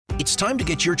It's time to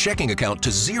get your checking account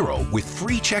to zero with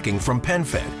free checking from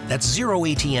PenFed. That's zero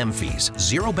ATM fees,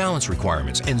 zero balance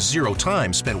requirements, and zero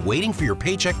time spent waiting for your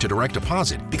paycheck to direct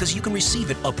deposit because you can receive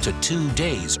it up to 2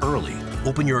 days early.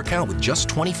 Open your account with just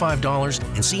 $25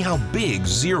 and see how big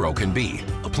zero can be.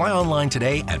 Apply online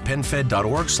today at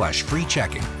PenFed.org/free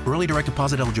checking. Early direct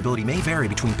deposit eligibility may vary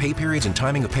between pay periods and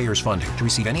timing of payer's funding. To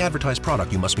receive any advertised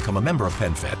product, you must become a member of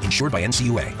PenFed, insured by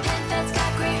NCUA. PenFed's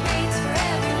got great rates for everyone.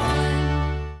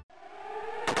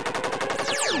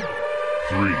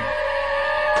 3,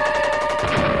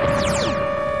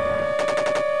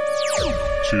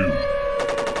 2,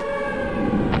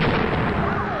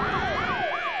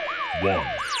 1.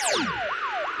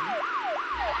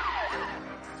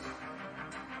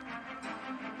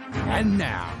 And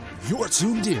now, you're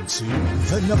tuned into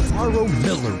the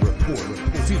Navarro-Miller Report,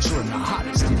 featuring the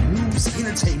hottest in news,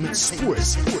 entertainment,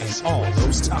 sports, and all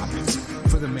those topics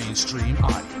for the mainstream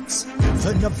audience.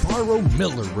 The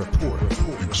Navarro-Miller Report.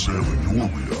 Examine your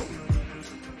reality.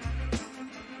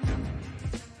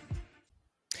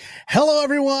 Hello,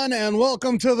 everyone, and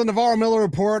welcome to the Navarro-Miller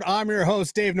Report. I'm your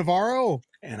host, Dave Navarro.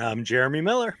 And I'm Jeremy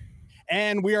Miller.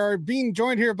 And we are being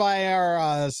joined here by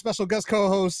our special guest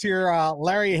co-host here,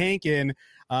 Larry Hankin.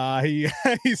 He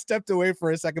he stepped away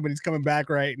for a second, but he's coming back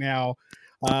right now.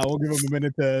 We'll give him a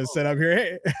minute to set up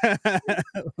here.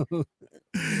 Hey.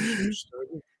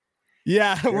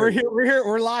 Yeah, we're here.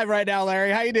 We're live right now,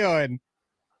 Larry. How you doing?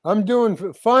 I'm doing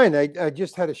fine. I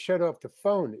just had to shut off the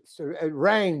phone. So it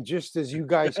rang just as you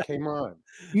guys came on.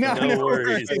 No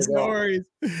worries. worries.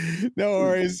 No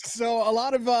worries. So a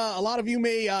lot of you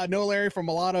may know Larry from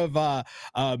a lot of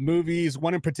movies.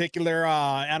 One in particular,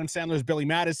 Adam Sandler's Billy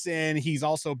Madison. He's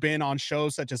also been on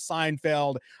shows such as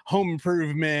Seinfeld, Home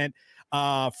Improvement,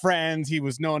 Friends. He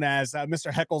was known as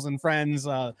Mr. Heckles and Friends.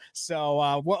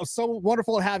 So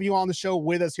wonderful to have you on the show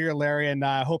with us here, Larry, and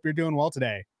I hope you're doing well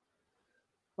today.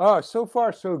 Oh, so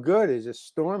far so good. There's a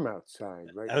storm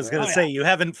outside. Right I was now. going to say, you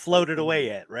haven't floated away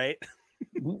yet, right?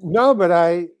 No, but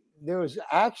there was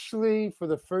actually, for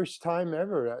the first time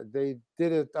ever, they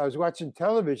did it. I was watching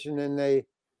television and they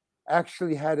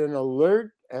actually had an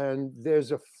alert, and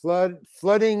there's a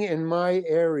flooding in my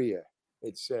area,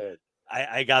 it said.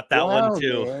 I got that one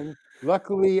too. Man.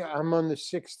 Luckily, I'm on the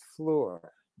 6th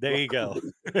floor. There you go.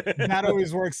 That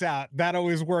always works out.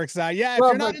 Yeah,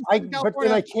 Well, if you're not but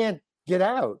then I can't get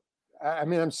out. I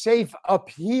mean, I'm safe up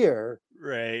here,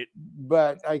 right?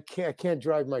 But I can't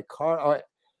drive my car.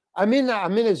 I'm in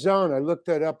a zone. I looked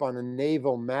that up on a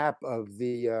naval map of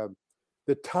the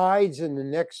tides in the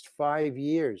next 5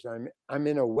 years. I'm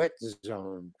in a wet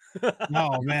zone.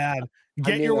 Oh man.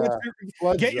 Get your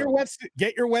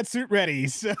wetsuit ready.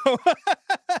 So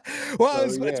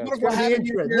it's wonderful having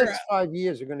you here. The next 5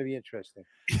 years are going to be interesting.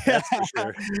 That's for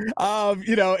sure.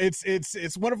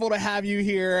 It's wonderful to have you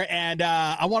here, and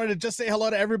I wanted to just say hello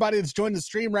to everybody that's joined the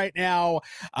stream right now.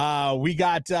 We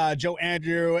got Joe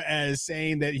Andrew as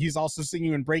saying that he's also seeing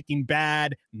you in Breaking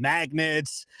Bad,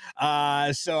 Magnets.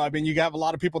 So I mean, you have a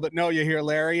lot of people that know you here,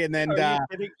 Larry, and then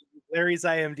Larry's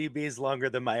IMDb is longer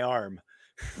than my arm.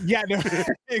 Yeah, no,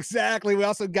 exactly. We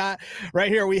also got right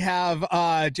here, we have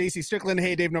JC Strickland.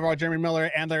 Hey, Dave Navarro, Jeremy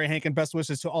Miller, and Larry Hankin. Best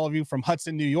wishes to all of you from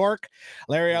Hudson, New York.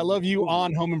 Larry, I love you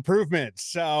on Home Improvement.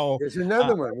 So there's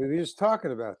another one. We were just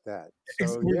talking about that.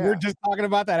 So, we're just talking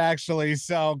about that, actually.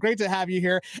 So great to have you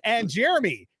here. And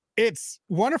Jeremy, it's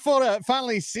wonderful to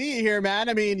finally see you here, man.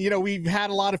 I mean, we've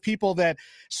had a lot of people that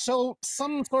show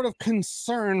some sort of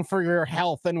concern for your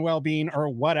health and well-being or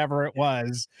whatever it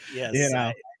was. Yes,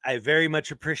 I very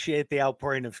much appreciate the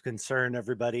outpouring of concern,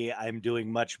 everybody. I'm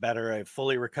doing much better. I've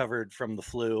fully recovered from the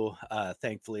flu.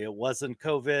 Thankfully, it wasn't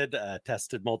COVID.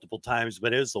 Tested multiple times,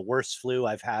 but it was the worst flu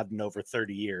I've had in over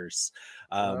 30 years.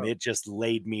 Wow. It just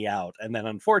laid me out. And then,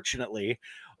 unfortunately,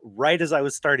 right as I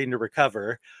was starting to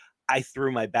recover, I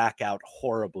threw my back out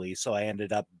horribly. So I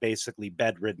ended up basically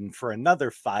bedridden for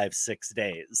another 5-6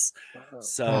 days. Wow.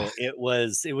 So it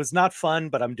was not fun,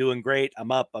 but I'm doing great.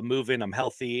 I'm up, I'm moving, I'm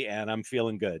healthy, and I'm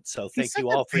feeling good. So thank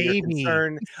you all for your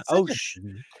concern.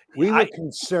 We were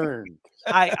concerned.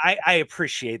 I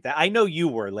appreciate that. I know you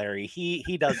were, Larry.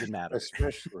 He doesn't matter.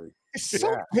 Especially. Such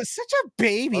a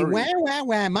baby.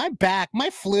 Wah, my back, my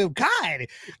flu. God,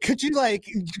 could you God,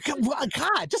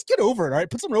 just get over it. All right,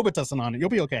 put some Robitussin on it. You'll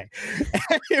be okay.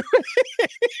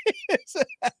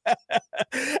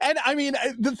 And I mean,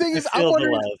 the thing is,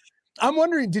 I'm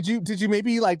wondering, did you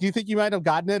maybe do you think you might have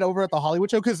gotten it over at the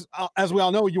Hollywood show? Because as we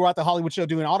all know, you were at the Hollywood show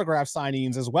doing autograph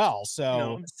signings as well. So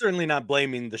no, I'm certainly not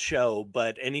blaming the show,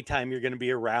 but anytime you're going to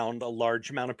be around a large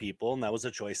amount of people, and that was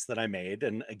a choice that I made.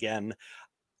 And again,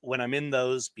 when I'm in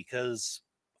those, because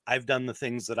I've done the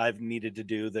things that I've needed to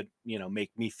do that,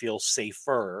 make me feel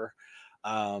safer.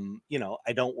 I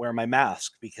don't wear my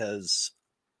mask because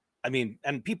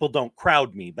and people don't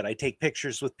crowd me, but I take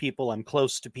pictures with people. I'm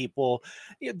close to people.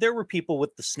 There were people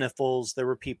with the sniffles. There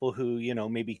were people who,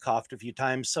 maybe coughed a few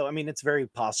times. So, it's very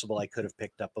possible I could have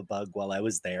picked up a bug while I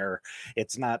was there.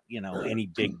 It's not, any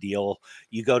big deal.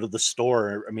 You go to the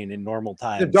store, in normal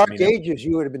times. The dark ages,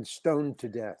 you would have been stoned to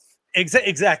death.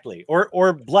 Exactly.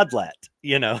 Or bloodlet,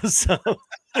 so.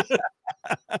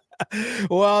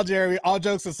 Well, Jeremy, all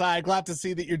jokes aside, glad to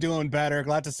see that you're doing better.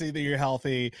 Glad to see that you're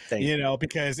healthy,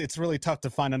 because it's really tough to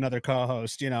find another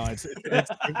co-host. It'd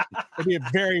be a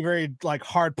very, very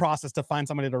hard process to find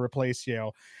somebody to replace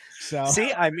you. So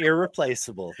see, I'm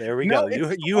irreplaceable. There we go.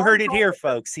 You heard it here,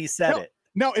 folks. He said it.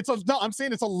 No, I'm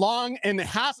saying it's a long and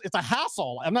it's a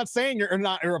hassle. I'm not saying you're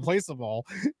not irreplaceable.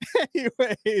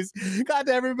 Anyways, glad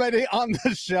to everybody on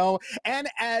the show. And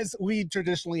as we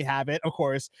traditionally have it, of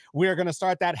course, we're going to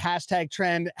start that hashtag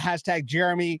trend, hashtag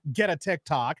Jeremy, get a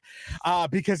TikTok,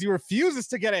 because he refuses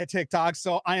to get a TikTok.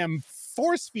 So I am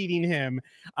force feeding him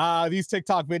these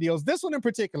TikTok videos. This one in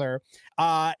particular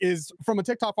is from a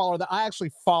TikTok follower that I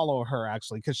actually follow her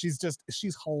because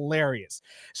she's hilarious.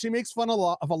 She makes fun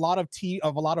of a lot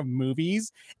of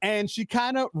movies, and she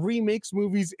kind of remakes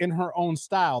movies in her own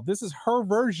style. This is her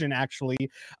version actually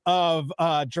of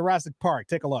Jurassic Park.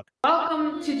 Take a look.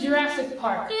 Welcome to Jurassic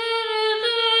Park.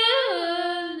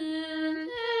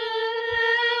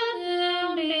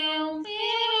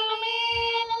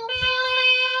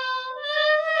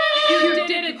 You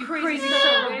did it, you crazy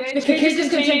son of a bitch. The cages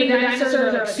containing the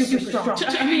dinosaurs are super strong.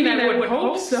 I would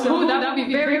hope so. That would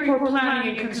be very poor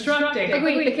planning and constructing.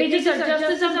 Wait, the cages are just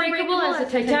as unbreakable as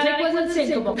the Titanic was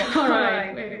unsinkable.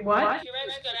 Alright, wait, what?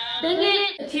 Dang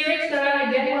it! The T-Rex got out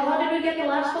again. Well, how did we get the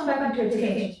last one back into its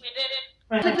cage?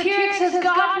 The T-Rex has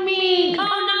got me! Oh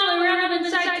no, irrelevant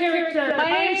side character! My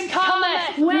name's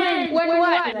Comet! When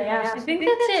what? Did I ask? I think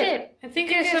that's it. I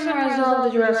think I summarized all the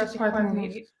Jurassic Park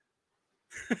movies.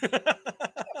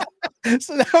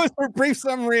 So that was a brief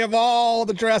summary of all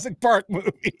the Jurassic Park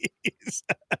movies.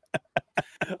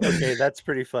 Okay, that's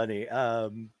pretty funny.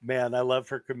 Man, I love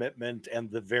her commitment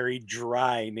and the very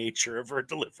dry nature of her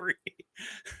delivery.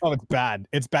 Oh, it's bad.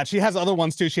 It's bad. She has other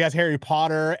ones too. She has Harry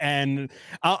Potter, and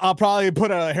I'll probably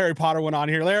put a Harry Potter one on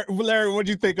here. Larry, what'd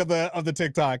you think of the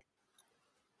TikTok?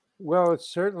 Well, it's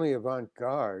certainly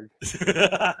avant-garde.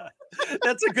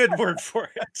 That's a good word for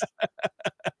it.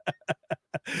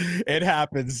 It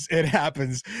happens.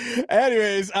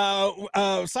 Anyways,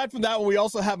 aside from that one, we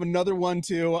also have another one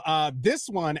too. This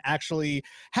one actually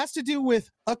has to do with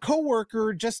a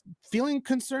coworker just feeling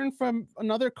concerned from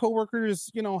another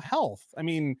coworker's, health.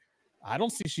 I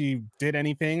don't see she did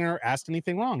anything or asked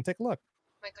anything wrong. Take a look.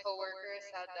 My coworker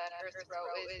said that her throat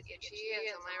was itchy, and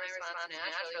so my response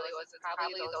naturally was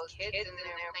probably those kids in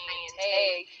there playing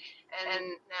tag, and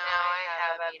now I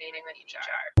have a meeting with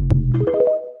HR.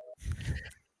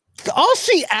 All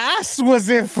she asked was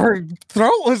if her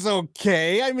throat was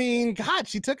okay. God,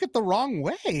 she took it the wrong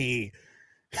way.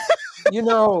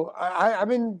 I've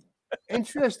been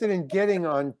interested in getting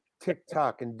on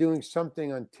TikTok and doing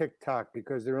something on TikTok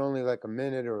because they're only like a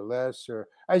minute or less. Or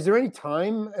is there any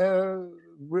time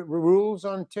rules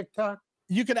on TikTok?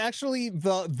 You can actually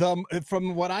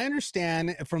from what I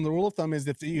understand from the rule of thumb is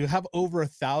if you have over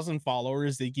 1,000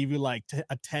 followers, they give you like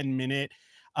a 10-minute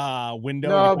window.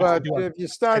 No, but if you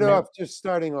start off,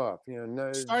 starting off, you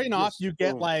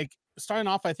get starting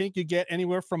off, I think you get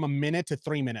anywhere from a minute to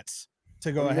 3 minutes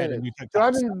to go ahead and do TikToks. So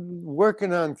I've been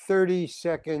working on 30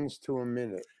 seconds to a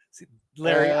minute. See,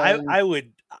 Larry, I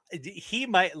would,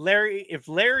 if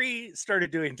Larry started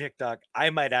doing TikTok, I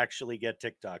might actually get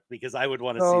TikTok because I would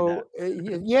want to see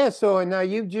that. Yeah. So now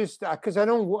you just, because I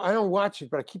don't watch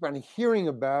it, but I keep on hearing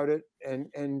about it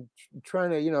and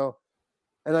trying to,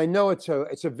 and I know it's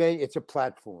a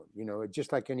platform,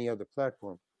 just like any other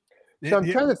platform. So I'm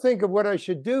trying to think of what I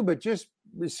should do, but just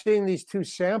seeing these two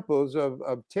samples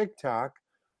of TikTok,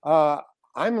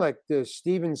 I'm like the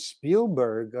Steven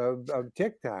Spielberg of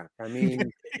TikTok.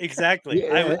 Exactly.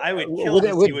 I would kill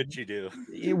to see what you do.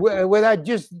 Without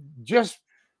just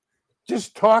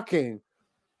talking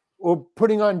or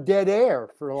putting on dead air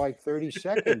for like 30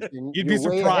 seconds. And you'd be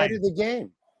surprised. Way ahead of the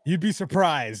game. You'd be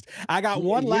surprised. I got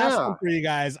one last one for you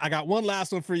guys.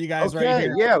 Okay, right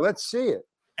here. Yeah, let's see it.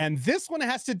 And this one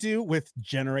has to do with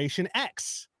Generation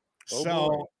X.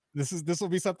 Boy. This will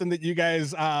be something that you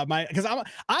guys might, because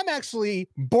I'm actually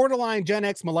borderline Gen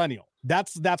X millennial.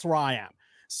 That's where I am.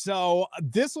 So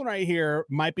this one right here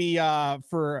might be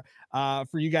for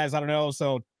you guys. I don't know.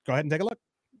 So go ahead and take a look.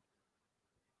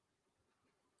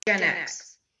 Gen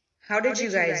X. How did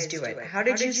you guys do it? How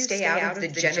did you stay out of the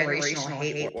generational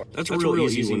hate war? That's a real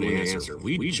easy one to answer.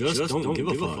 We just don't give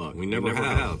a fuck. We never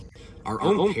have. Our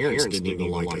own parents didn't even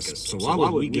like us, so why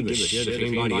would we give a shit if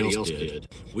anybody else did?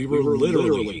 We were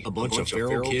literally a bunch of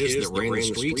feral kids that ran the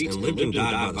streets and lived and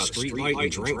died by the streetlight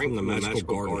and drank from the magical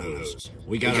garden hose.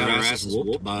 We got our asses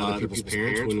whooped by other people's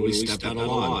parents when we stepped out of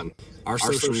line. Our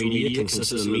social media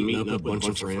consisted of meeting up with a bunch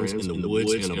of friends in the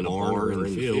woods, in a barn, or in the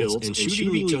fields, and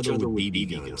shooting each other with BB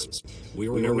guns. We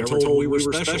were never told we were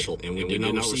special, and we did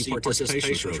not receive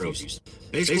participation trophies.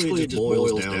 Basically, it just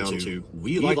boils down to,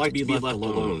 we like to be left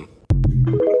alone.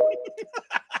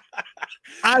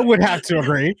 I would have to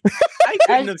agree. I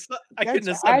couldn't have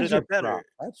summed it up better.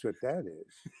 That's what that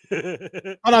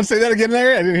is. Hold on, say that again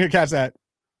there. I didn't catch that.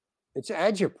 It's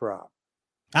agitprop.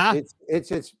 Ah.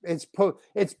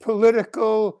 It's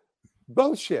political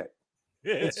bullshit.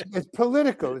 It's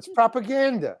political. It's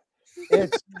propaganda.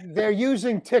 They're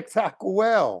using TikTok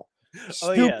well,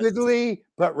 stupidly,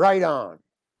 but right on.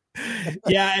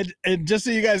 Yeah, and just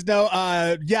so you guys know,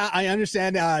 yeah, I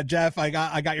understand, Jeff. I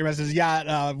got your message.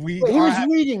 Yeah, he was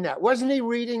reading that, wasn't he?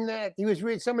 Reading that, he was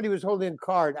reading. Somebody was holding a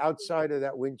card outside of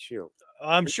that windshield.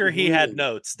 I'm sure he had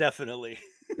notes, definitely.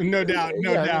 No doubt,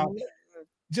 no doubt.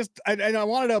 Just, I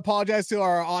wanted to apologize to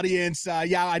our audience.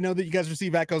 Yeah, I know that you guys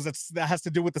receive echoes. That has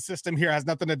to do with the system here. It has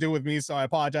nothing to do with me. So I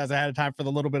apologize ahead of time for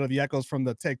the little bit of the echoes from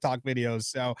the TikTok videos.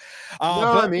 So,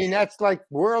 I mean, that's like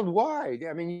worldwide.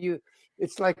 I mean,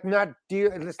 it's like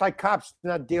it's like cops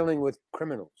not dealing with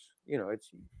criminals. You know,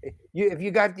 if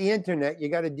you got the internet, you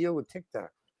got to deal with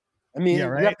TikTok. I mean, you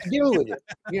have to deal with it.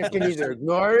 You can either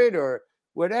ignore it or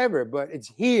whatever, but it's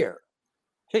here.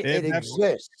 It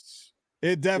exists.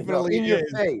 It definitely in your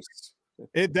face.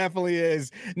 It definitely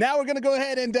is. Now we're going to go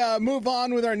ahead and move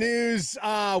on with our news.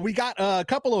 We got a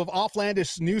couple of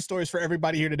offlandish news stories for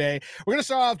everybody here today. We're going to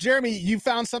start off. Jeremy, you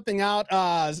found something out.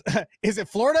 Is it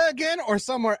Florida again or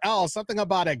somewhere else? Something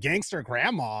about a gangster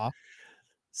grandma.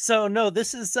 So, no,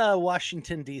 this is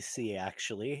Washington, D.C.,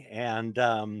 actually. And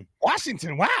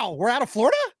Washington, wow. We're out of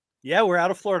Florida? Yeah, we're out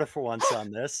of Florida for once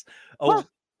on this.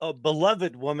 A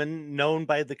beloved woman known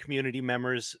by the community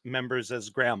members as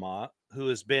Grandma, who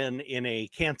has been in a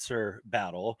cancer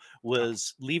battle,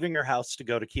 was leaving her house to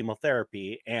go to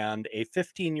chemotherapy, and a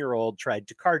 15-year-old tried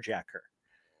to carjack her.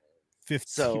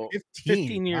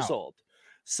 15 years old.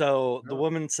 So the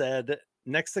woman said,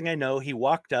 next thing I know, he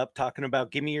walked up talking about,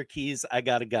 give me your keys, I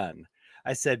got a gun.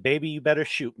 I said, baby, you better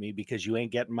shoot me because you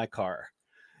ain't getting my car.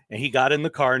 And he got in the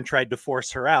car and tried to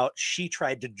force her out. She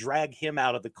tried to drag him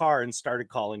out of the car and started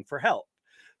calling for help.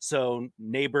 So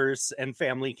neighbors and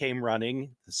family came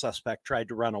running. The suspect tried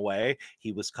to run away.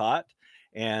 He was caught.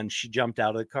 And she jumped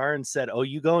out of the car and said, oh,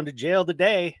 you going to jail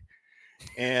today?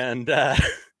 And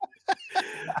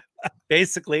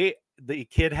basically, the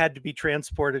kid had to be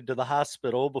transported to the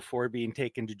hospital before being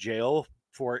taken to jail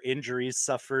for injuries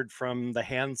suffered from the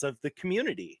hands of the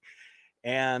community.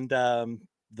 And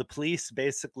the police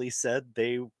basically said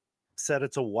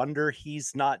it's a wonder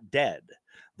he's not dead.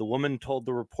 The woman told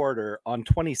the reporter on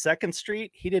 22nd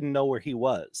Street, he didn't know where he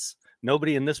was.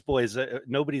 Nobody's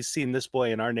seen this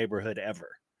boy in our neighborhood ever.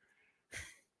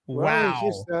 Wow.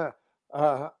 Well, just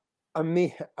a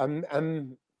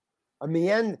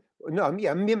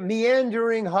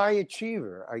meandering high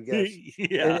achiever, I guess,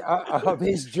 of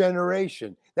his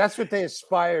generation. That's what they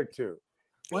aspire to.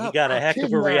 Well, he got a heck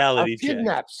of a reality check.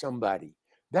 Kidnap somebody.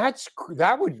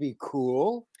 That would be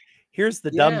cool. Here's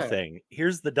the dumb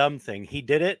thing. He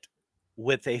did it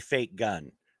with a fake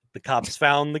gun. The cops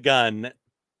found the gun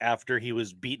after he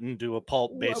was beaten to a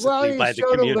pulp, basically, by the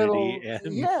community.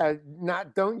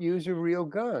 Don't use a real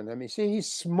gun. I mean, see, he's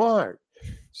smart.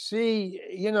 See,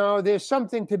 there's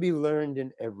something to be learned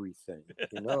in everything.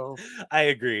 I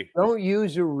agree. Don't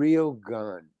use a real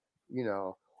gun.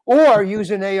 Or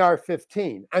use an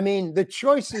AR-15. I mean, the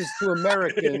choices to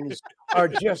Americans are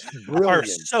just brilliant. Are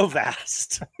so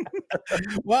vast.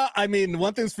 Well, I mean,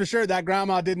 one thing's for sure, that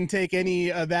grandma didn't take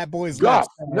any of that boy's guff.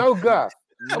 No guff.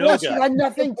 He had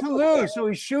nothing to lose, so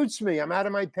he shoots me. I'm out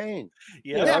of my pain.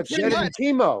 It's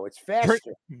chemo. It's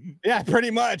faster. Pretty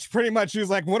much. She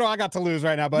was like, what do I got to lose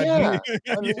right now, bud? Yeah.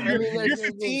 You're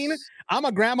 15. I'm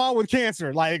a grandma with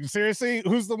cancer. Like, seriously,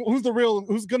 who's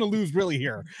gonna lose really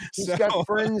here? He's got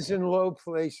friends in low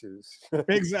places.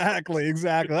 Exactly.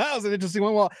 That was an interesting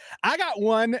one. Well, I got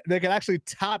one that could actually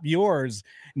top yours,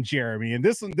 Jeremy. And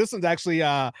this one's actually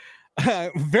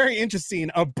very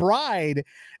interesting. A bride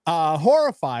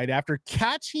horrified after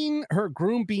catching her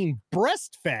groom being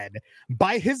breastfed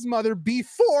by his mother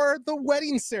before the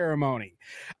wedding ceremony.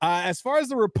 As far as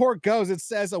the report goes, it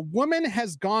says a woman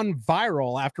has gone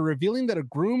viral after revealing that a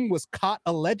groom was caught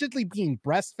allegedly being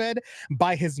breastfed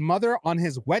by his mother on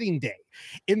his wedding day.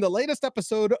 In the latest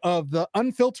episode of the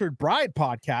Unfiltered Bride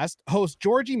podcast, host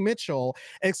Georgie Mitchell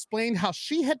explained how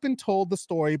she had been told the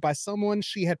story by someone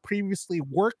she had previously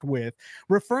worked with,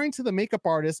 referring to the makeup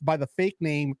artist by the fake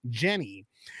name Jenny.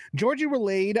 Georgie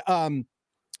relayed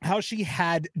how she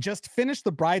had just finished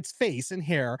the bride's face and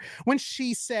hair when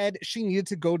she said she needed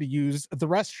to go to use the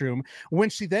restroom, when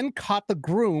she then caught the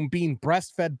groom being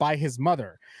breastfed by his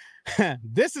mother.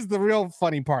 This is the real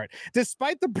funny part.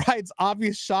 Despite the bride's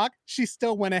obvious shock, she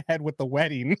still went ahead with the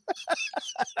wedding.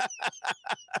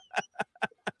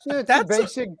 So it's a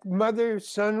basic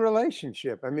mother-son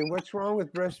relationship. I mean, what's wrong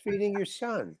with breastfeeding your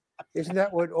son? Isn't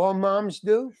that what all moms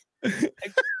do?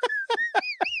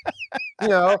 You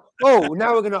know, oh,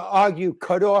 now we're going to argue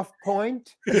cutoff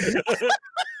point.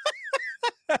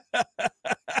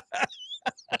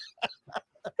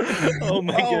 Oh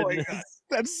my goodness. God.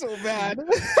 That's so bad.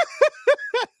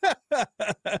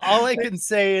 All I can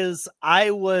say is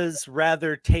I was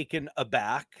rather taken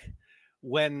aback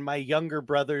when my younger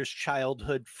brother's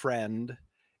childhood friend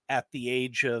at the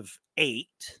age of 8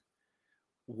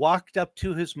 walked up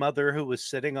to his mother, who was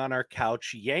sitting on our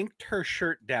couch, yanked her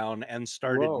shirt down, and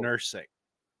started nursing.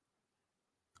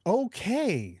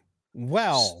 Okay.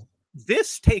 Well,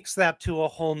 this takes that to a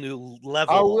whole new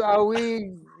level. Are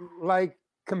we like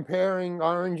comparing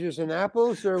oranges and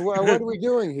apples, or what are we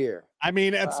doing here? I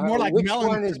mean, it's more like which melon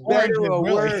one is better or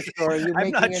worse? Or are you I'm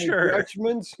making not any sure.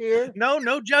 judgments here?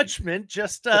 No judgment.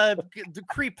 Just the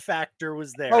creep factor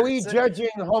was there. Are we judging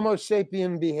Homo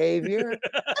sapien behavior?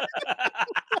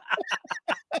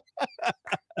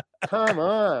 Come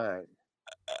on.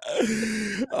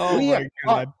 Oh my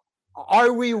God.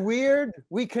 Are we weird?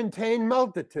 We contain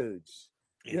multitudes.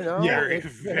 You know, very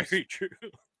true.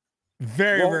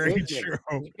 Very, Walt very Whitman. true.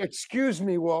 Excuse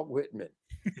me, Walt Whitman.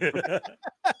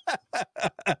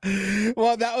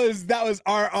 Well, that was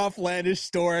our offlandish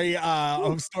story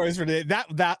of stories for today.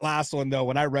 That last one though,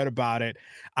 when I read about it,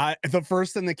 the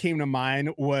first thing that came to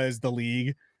mind was The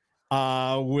League,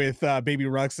 with Baby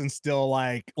Ruxin still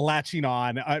like latching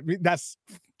on. That's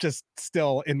just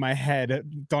still in my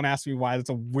head. Don't ask me why. That's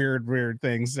a weird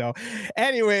thing. So,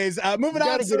 anyways, moving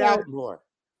on. To get out more.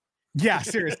 Yeah,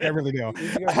 seriously, I really do.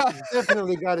 You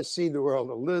definitely got to see the world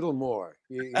a little more.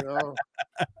 You know.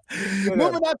 Moving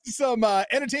on to some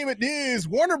entertainment news.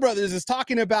 Warner Brothers is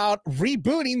talking about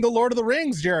rebooting The Lord of the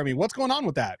Rings. Jeremy, what's going on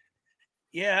with that?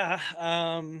 Yeah,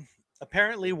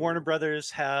 apparently Warner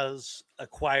Brothers has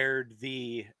acquired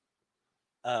the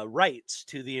rights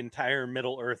to the entire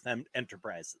Middle-earth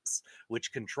Enterprises,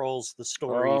 which controls the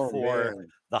story for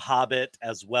The Hobbit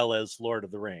as well as Lord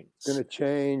of the Rings. It's going to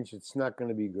change. It's not going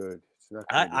to be good. It's not.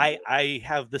 I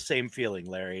have the same feeling,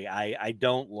 Larry. I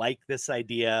don't like this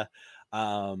idea.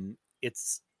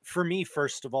 It's, for me,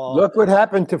 first of all, look what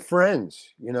happened to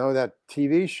Friends. You know, that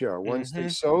TV show. Once they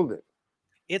sold it,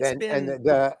 it's been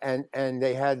and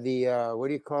they had the what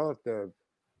do you call it?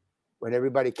 When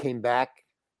everybody came back.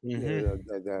 The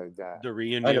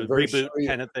reunion reboot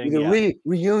kind of thing. The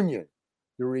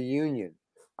reunion.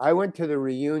 I went to the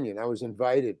reunion. I was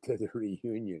invited to the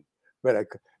reunion, but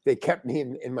they kept me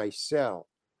in my cell.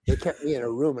 They kept me in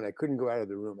a room, and I couldn't go out of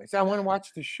the room. I said, I want to watch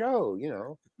the show. You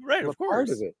know, right? Of course.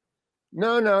 Part of it.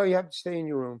 No, you have to stay in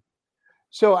your room.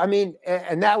 So I mean,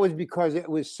 and that was because it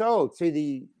was sold.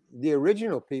 See, the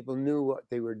original people knew what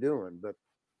they were doing, but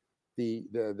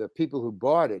the people who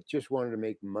bought it just wanted to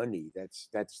make money.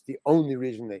 That's the only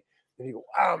reason they go,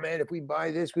 wow, man, if we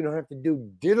buy this, we don't have to do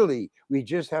diddly. We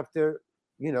just have to,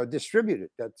 distribute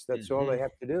it. That's all they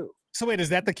have to do. So wait, is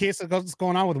that the case of what's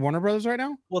going on with Warner Brothers right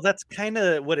now? Well, that's kind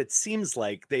of what it seems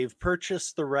like. They've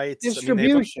purchased the rights.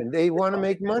 Distribution. They want to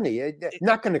make money. They're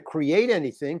not going to create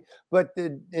anything, but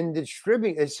in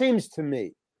distributing, it seems to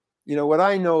me, what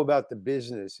I know about the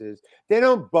business is they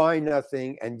don't buy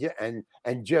nothing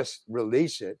and just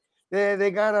release it.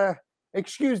 They gotta,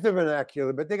 excuse the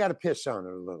vernacular, but they gotta piss on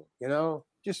it a little.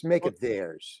 Just make it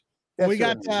theirs. They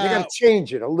gotta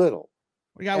change it a little.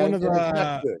 We got one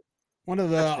of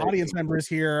the audience members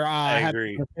here had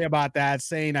to say about that,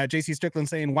 saying JC Strickland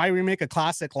saying, why remake a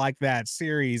classic like that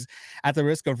series at the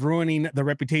risk of ruining the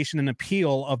reputation and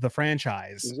appeal of the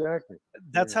franchise? Exactly.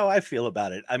 That's how I feel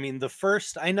about it. I mean,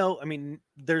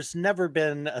 there's never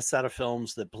been a set of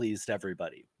films that pleased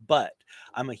everybody, but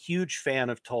I'm a huge fan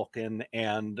of Tolkien,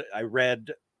 and I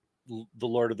read the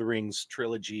Lord of the Rings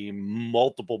trilogy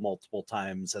multiple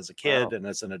times as a kid and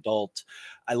as an adult.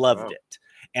 I loved it.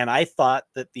 And I thought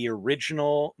that the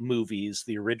original movies,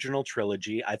 the original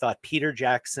trilogy, I thought Peter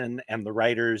Jackson and the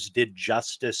writers did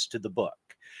justice to the book.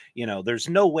 You know, there's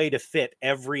no way to fit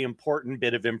every important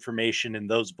bit of information in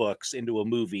those books into a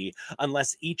movie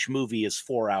unless each movie is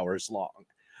 4 hours long.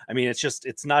 I mean,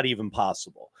 it's not even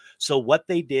possible. So what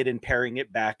they did in paring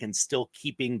it back and still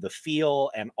keeping the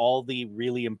feel and all the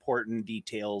really important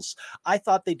details, I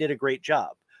thought they did a great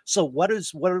job. So what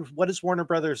is Warner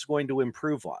Brothers going to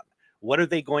improve on? What are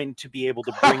they going to be able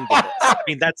to bring to this? I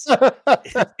mean, that's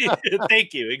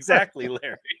thank you. Exactly,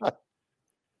 Larry.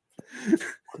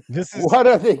 What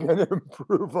are they going to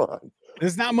improve on?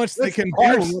 There's not much they can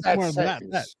do.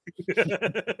 That.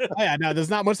 Oh, yeah, no, there's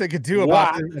not much they could do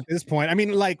about it at this point. I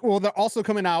mean, like, well, they're also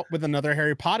coming out with another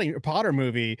Harry Potter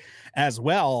movie as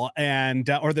well, and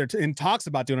or they're in talks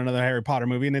about doing another Harry Potter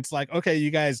movie, and it's like, okay,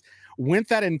 you guys went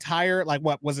that entire, like,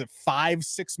 what was it,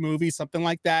 5-6 movies, something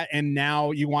like that, and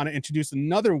now you want to introduce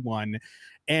another one.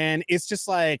 And it's just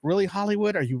like, really,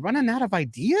 Hollywood, are you running out of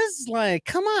ideas? Like,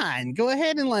 come on, go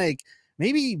ahead and like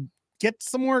maybe get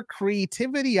some more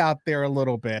creativity out there a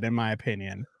little bit, in my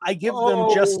opinion. I give them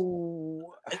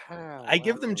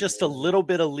just a little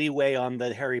bit of leeway on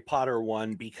the Harry Potter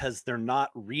one because they're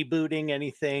not rebooting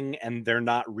anything and they're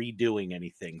not redoing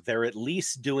anything. They're at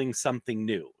least doing something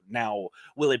new. Now,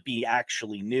 will it be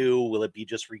actually new? Will it be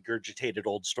just regurgitated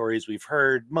old stories we've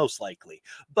heard? Most likely.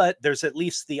 But there's at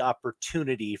least the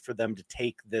opportunity for them to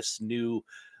take this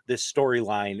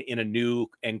storyline in a new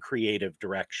and creative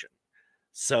direction.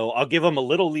 So I'll give them a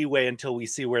little leeway until we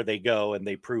see where they go and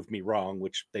they prove me wrong,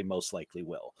 which they most likely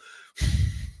will.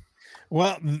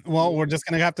 Well, we're just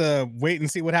going to have to wait and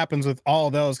see what happens with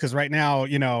all those. Cause right now,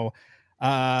 you know,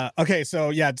 okay.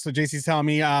 So yeah. So JC's telling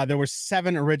me, there were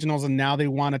 7 originals and now they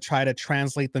want to try to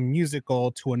translate the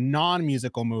musical to a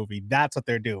non-musical movie. That's what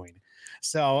they're doing.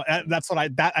 So that's what I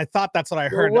thought that's what I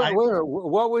heard.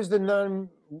 What was the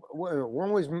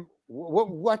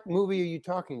what movie are you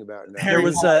talking about now?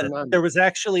 There was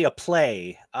actually a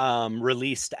play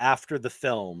released after the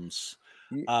films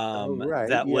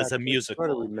that was a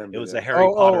musical. It was a Harry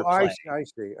Potter play. I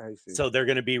see. So they're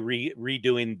going to be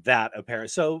redoing that apparently.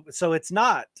 So it's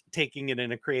not taking it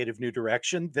in a creative new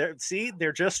direction. They're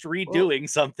just redoing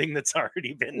something that's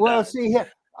already been done.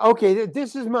 Okay,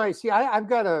 this is I've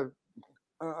got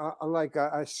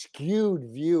a skewed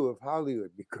view of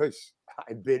Hollywood because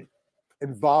I've been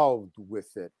involved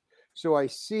with it. So I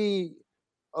see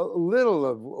a little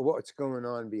of what's going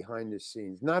on behind the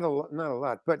scenes, not a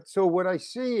lot. But so what I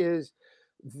see is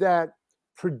that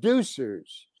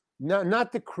producers,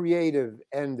 not the creative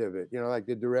end of it, you know, like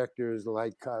the directors,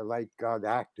 like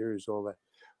actors, all that,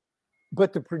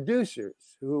 but the producers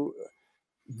who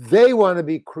they want to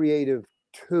be creative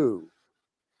too.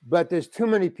 But there's too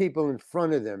many people in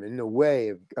front of them in the way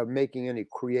of making any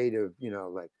creative, you know,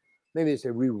 like maybe they say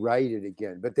rewrite it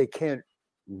again, but they can't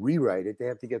rewrite it. They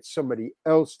have to get somebody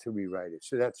else to rewrite it.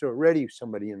 So that's already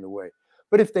somebody in the way.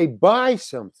 But if they buy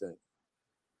something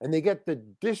and they get the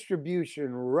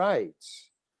distribution rights,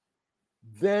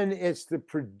 then it's the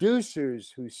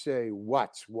producers who say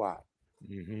what's what.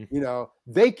 Mm-hmm. You know,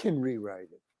 they can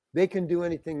rewrite it. They can do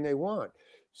anything they want.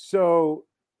 So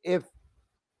if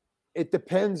it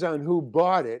depends on who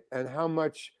bought it and how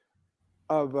much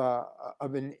how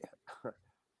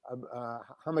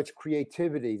much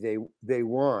creativity they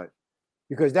want,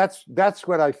 because that's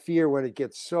what I fear when it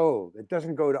gets sold. It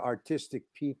doesn't go to artistic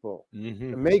people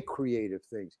to make creative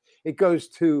things. It goes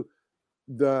to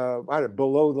the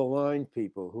below the line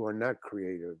people who are not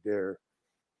creative. They're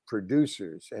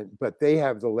producers, but they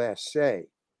have the last say.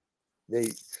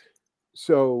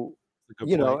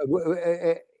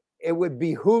 It would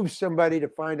behoove somebody to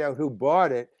find out who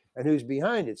bought it and who's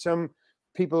behind it. Some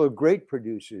people are great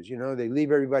producers, you know, they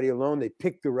leave everybody alone. They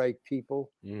pick the right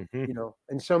people, you know,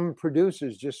 and some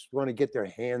producers just want to get their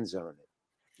hands on it,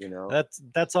 you know.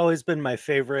 That's always been my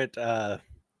favorite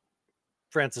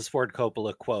Francis Ford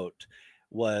Coppola quote.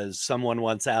 Was someone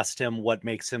once asked him what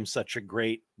makes him such a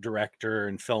great director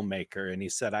and filmmaker, and he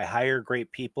said, I hire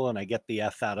great people and I get the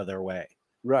F out of their way.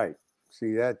 Right.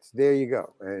 See, there you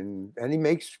go. And he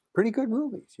makes pretty good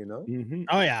movies,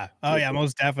 Oh yeah,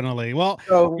 most definitely. Well,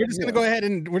 So, we're just gonna go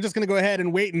ahead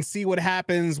and wait and see what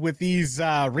happens with these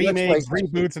remakes,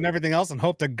 reboots, and everything else, and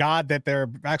hope to God that they're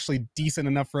actually decent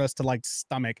enough for us to like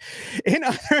stomach. In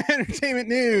other entertainment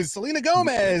news, Selena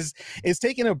Gomez is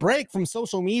taking a break from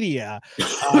social media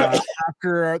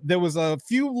after there was a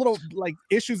few little like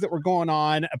issues that were going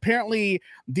on. Apparently,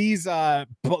 these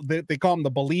they call them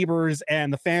the believers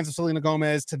and the fans of Selena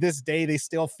Gomez. To this day, they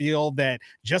still feel that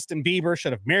Justin Bieber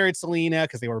should have married Selena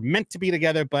because they were meant to be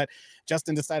together, but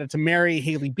Justin decided to marry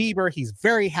Hailey Bieber. He's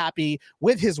very happy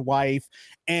with his wife,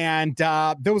 and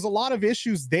there was a lot of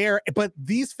issues there, but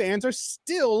these fans are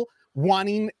still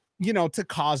wanting to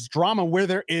cause drama where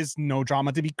there is no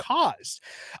drama to be caused.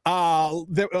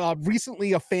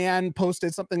 Recently, a fan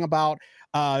posted something about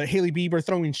Hailey Bieber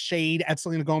throwing shade at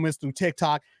Selena Gomez through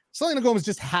TikTok. Selena Gomez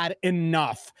just had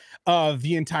enough of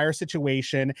the entire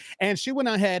situation, and she went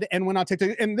ahead and went on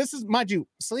TikTok. And this is, mind you,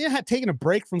 Selena had taken a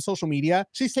break from social media.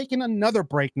 She's taking another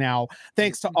break now,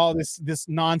 thanks to all this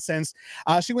nonsense.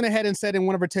 She went ahead and said in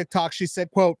one of her TikToks, she said,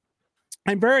 quote,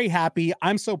 "I'm very happy.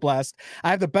 I'm so blessed. I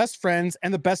have the best friends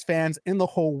and the best fans in the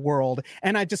whole world,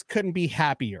 and I just couldn't be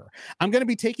happier. I'm going to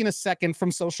be taking a second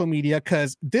from social media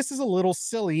because this is a little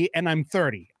silly, and I'm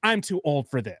 30. I'm too old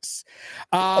for this."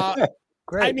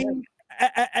 Great. I mean,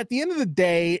 at the end of the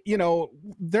day,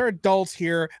 they're adults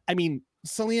here. I mean,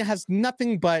 Selena has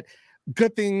nothing but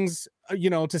good things,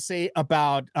 to say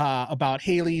about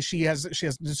Hailey.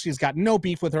 She's got no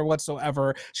beef with her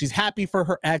whatsoever. She's happy for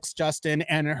her ex Justin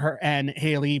and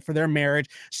Hailey for their marriage.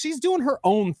 She's doing her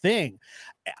own thing.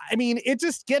 I mean, it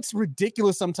just gets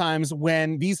ridiculous sometimes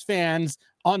when these fans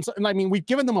we've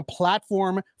given them a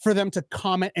platform for them to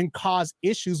comment and cause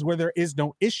issues where there is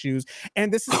no issues.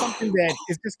 And this is something that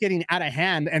is just getting out of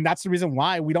hand. And that's the reason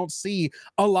why we don't see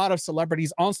a lot of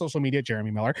celebrities on social media,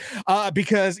 Jeremy Miller,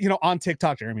 because, on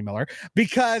TikTok, Jeremy Miller,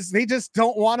 because they just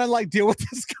don't want to like deal with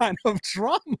this kind of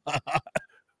drama.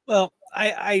 Well,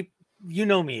 I you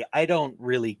know me, I don't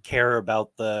really care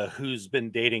about the who's been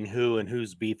dating who and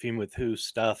who's beefing with who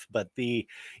stuff, but the,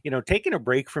 taking a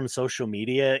break from social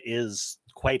media is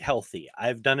quite healthy.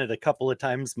 I've done it a couple of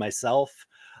times myself.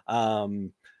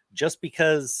 Just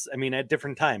because, at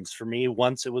different times. For me,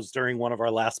 once it was during one of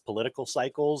our last political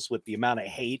cycles with the amount of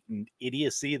hate and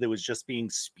idiocy that was just being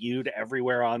spewed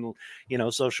everywhere on,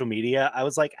 social media. I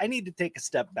was like, I need to take a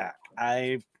step back.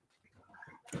 I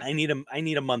need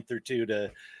a month or two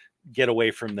to get away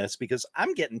from this because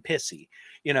I'm getting pissy.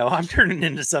 I'm turning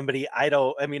into somebody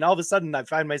all of a sudden I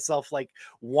find myself like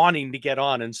wanting to get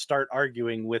on and start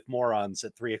arguing with morons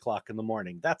at 3:00 in the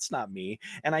morning. That's not me.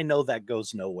 And I know that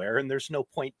goes nowhere and there's no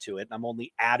point to it. I'm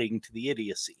only adding to the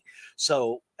idiocy.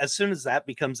 So as soon as that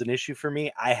becomes an issue for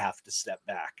me, I have to step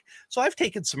back. So I've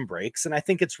taken some breaks and I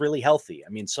think it's really healthy.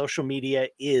 Social media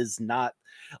is not,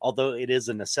 although it is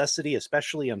a necessity,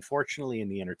 especially unfortunately in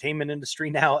the entertainment industry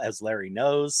now, as Larry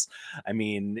knows.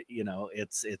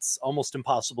 It's almost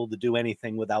impossible to do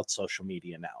anything without social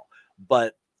media now.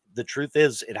 But the truth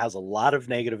is, it has a lot of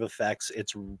negative effects.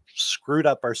 It's screwed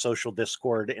up our social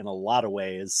discord in a lot of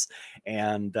ways,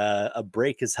 and a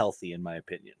break is healthy, in my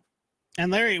opinion.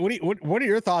 And Larry, what are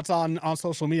your thoughts on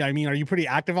social media? Are you pretty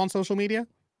active on social media?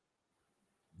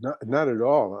 Not at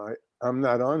all. I'm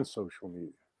not on social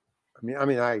media.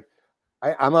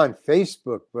 I'm on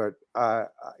Facebook, but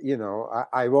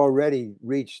I've already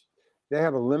reached. They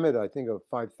have a limit, I think, of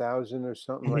 5,000 or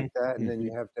something like that, and then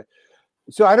you have to.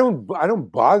 So I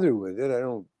don't bother with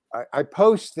it. I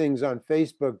post things on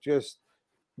Facebook just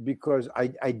because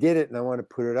I did it and I want to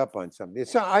put it up on something.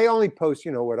 So I only post,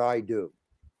 what I do.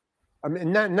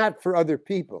 Not for other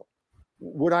people.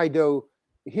 What I do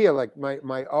here, like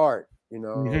my art,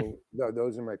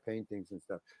 those are my paintings and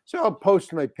stuff. So I'll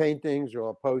post my paintings, or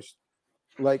I'll post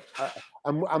like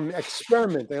I'm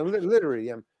experimenting. Literally,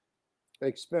 I'm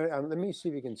experimenting. Let me see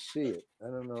if you can see it.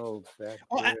 I don't know if that's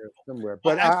somewhere,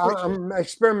 but I'm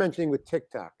experimenting with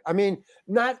TikTok.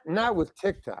 Not with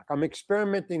TikTok. I'm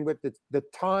experimenting with the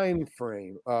time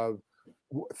frame of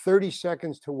 30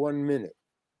 seconds to 1 minute.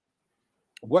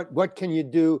 What can you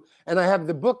do? And I have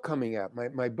the book coming out.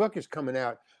 My book is coming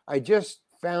out. I just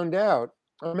found out.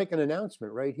 I'll make an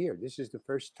announcement right here. This is the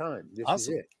first time. This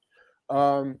Awesome. is it.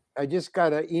 I just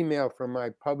got an email from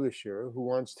my publisher who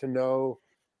wants to know,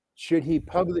 should he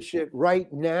publish it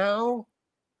right now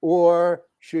or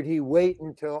should he wait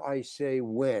until I say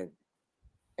when?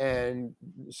 And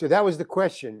so that was the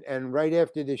question. And right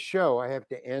after this show, I have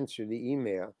to answer the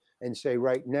email and say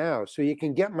right now. So you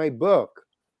can get my book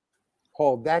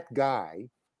called That Guy,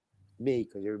 me,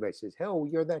 because everybody says, hell,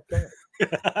 you're that guy.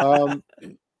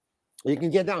 You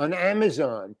can get that on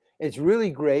Amazon. It's really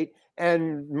great.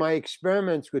 And my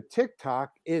experiments with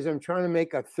TikTok is I'm trying to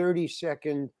make a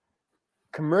 30-second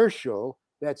commercial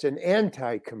that's an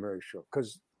anti-commercial,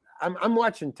 because I'm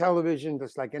watching television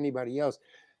just like anybody else.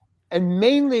 And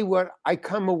mainly what I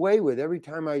come away with every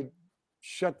time I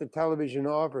shut the television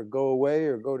off or go away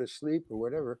or go to sleep or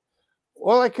whatever,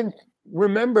 all I can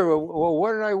remember, well,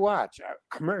 what did I watch?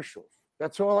 Commercials.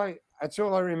 That's all I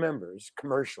remember is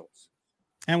commercials.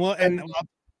 And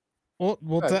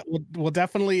we'll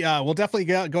definitely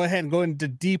go ahead and go into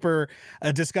deeper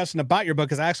discussion about your book,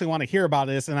 because I actually want to hear about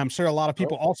this, and I'm sure a lot of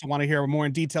people also want to hear more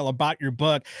in detail about your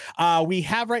book. We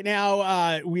have right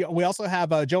now, we also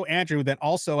have Joe Andrew that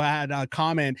also had a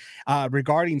comment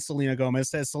regarding Selena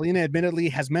Gomez. Says Selena admittedly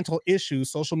has mental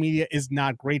issues. Social media is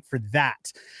not great for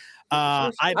that.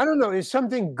 I don't know. Is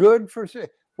something good for?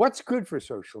 What's good for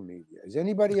social media? Has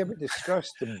anybody ever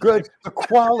discussed the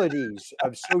qualities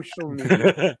of social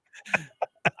media?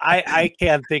 I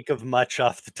can't think of much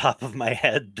off the top of my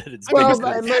head that it's well,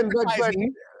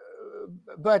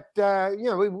 but you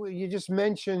know, you just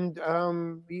mentioned,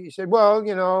 you said, well,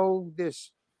 you know,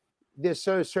 there's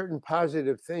certain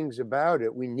positive things about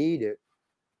it. We need it.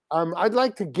 I'd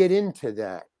like to get into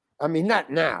that. I mean,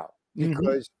 not now,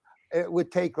 because it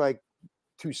would take like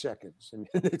 2 seconds and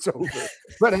it's over.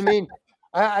 But I mean,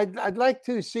 I'd like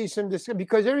to see some discussion,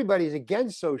 because everybody's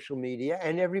against social media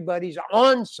and everybody's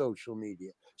on social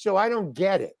media. So I don't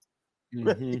get it.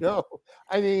 You know,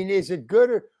 I mean, is it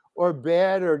good or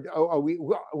bad, or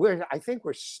I think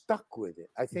we're stuck with it.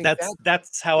 I think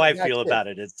that's how I feel about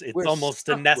it. It's almost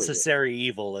a necessary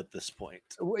evil at this point.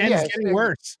 And it's getting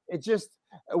worse. It just,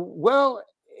 well,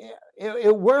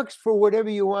 it works for whatever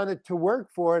you want it to work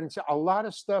for, and it's a lot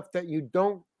of stuff that you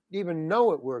don't even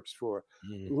know it works for.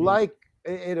 Like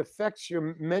it affects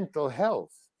your mental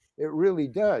health. It really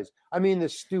does. I mean, the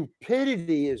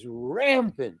stupidity is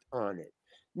rampant on it.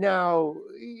 Now,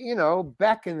 you know,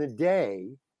 back in the day,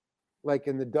 like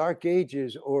in the Dark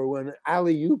Ages, or when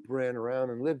Alley-oop ran around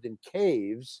and lived in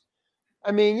caves,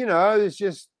 I mean, you know, it's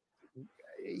just,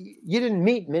 you didn't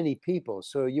meet many people,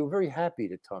 so you're very happy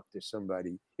to talk to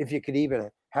somebody if you could even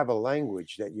have a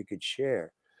language that you could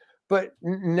share. But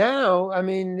now, I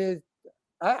mean,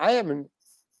 I haven't,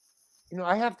 you know,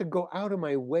 I have to go out of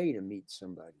my way to meet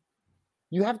somebody.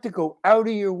 You have to go out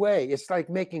of your way. It's like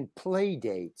making play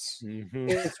dates.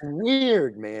 It's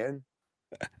weird, man.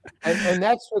 And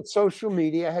that's what social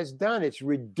media has done. It's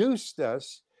reduced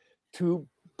us to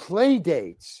play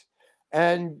dates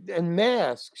and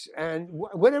masks and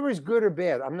whatever is good or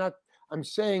bad. I'm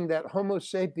saying that Homo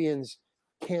sapiens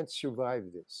can't survive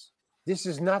this. This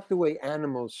is not the way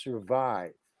animals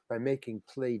survive, by making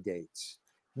play dates.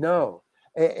 No,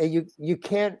 you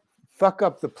can't fuck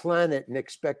up the planet and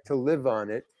expect to live on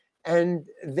it, and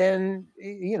then,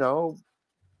 you know,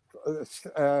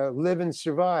 live and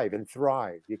survive and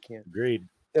thrive. You can't. Agreed.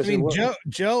 I mean,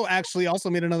 Joe actually also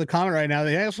made another comment right now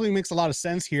that actually makes a lot of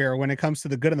sense here when it comes to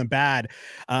the good and the bad.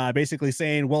 Basically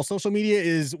saying, well, social media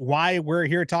is why we're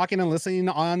here talking and listening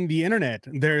on the internet.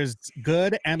 There's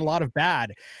good and a lot of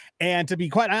bad. And to be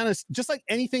quite honest, just like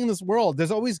anything in this world,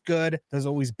 there's always good, there's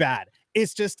always bad.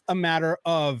 It's just a matter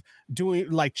of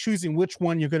choosing which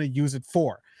one you're going to use it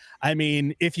for. I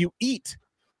mean, if you eat,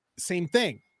 same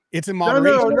thing. It's in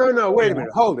moderation. No. Wait a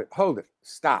minute. Hold it.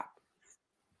 Stop.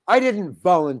 I didn't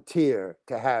volunteer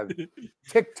to have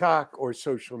TikTok or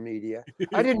social media.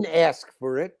 I didn't ask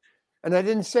for it, and I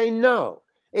didn't say no.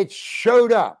 It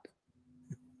showed up.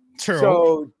 True.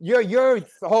 So your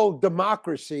whole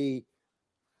democracy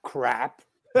crap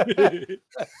is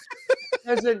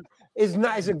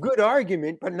a good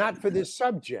argument, but not for this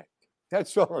subject.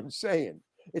 That's all I'm saying.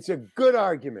 It's a good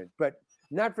argument, but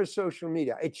not for social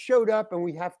media. It showed up, and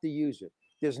we have to use it.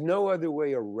 There's no other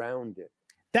way around it.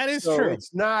 That is true.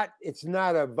 It's not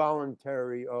a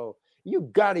voluntary, you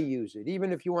got to use it,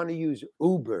 even if you want to use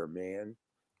Uber, man.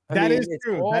 That is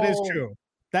true.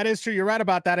 That is true. You're right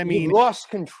about that. I mean, we've lost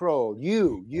control.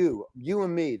 You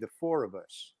and me, the four of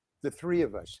us, the three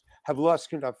of us have lost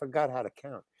control. I forgot how to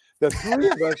count. The three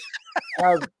of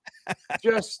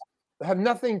us have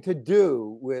nothing to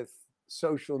do with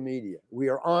social media. We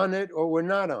are on it or we're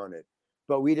not on it,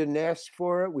 but we didn't ask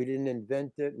for it. We didn't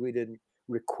invent it. We didn't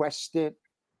request it.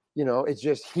 You know, it's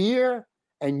just here,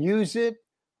 and use it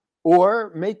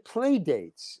or make play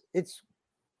dates. It's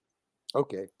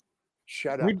okay.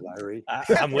 Shut up, Larry.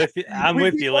 I'm with you. I'm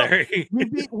with you, Larry.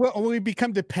 We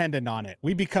become dependent on it.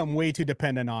 We become way too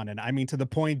dependent on it. I mean, to the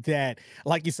point that,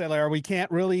 like you said, Larry, we can't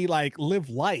really live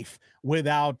life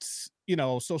without, you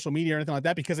know, social media or anything like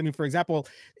that. Because I mean, for example,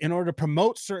 in order to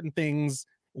promote certain things,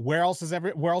 where else are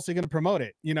you going to promote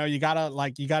it? You gotta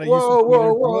use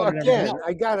Whoa.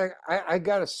 Again, I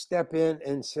gotta step in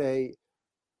and say,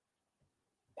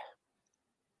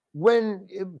 when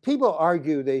people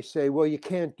argue, they say, well, you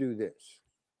can't do this.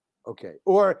 Okay.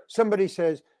 Or somebody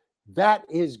says, that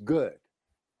is good.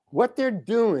 What they're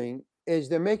doing is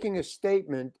they're making a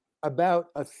statement about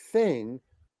a thing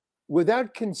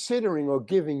without considering or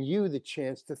giving you the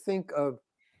chance to think of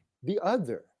the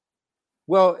other.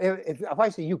 Well, if I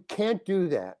say you can't do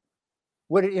that,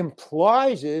 what it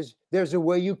implies is there's a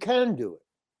way you can do it.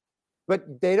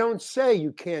 But they don't say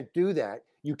you can't do that.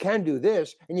 You can do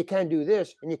this, and you can do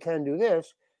this, and you can do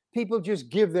this. People just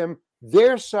give them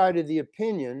their side of the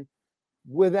opinion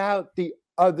without the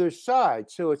other side.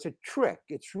 So it's a trick.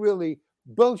 It's really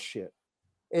bullshit.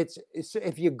 It's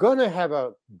if you're going to have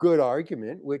a good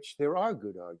argument, which there are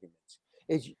good arguments,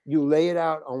 is you lay it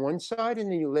out on one side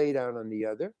and then you lay it out on the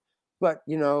other. But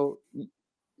you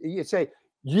say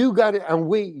you got it, and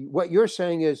what you're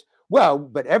saying is, well,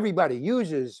 but everybody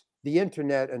uses the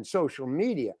internet and social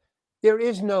media. There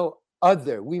is no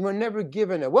other. We were never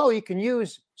given well, you can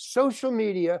use social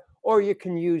media or you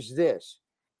can use this.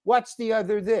 What's the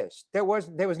other this? There was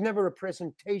never a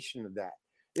presentation of that.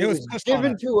 It was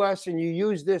given to us, and you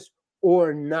use this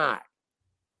or not.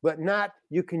 But not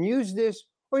you can use this,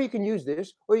 or you can use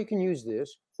this, or you can use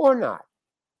this, or not.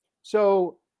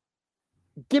 So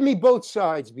give me both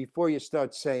sides before you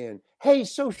start saying, hey,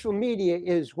 social media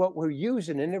is what we're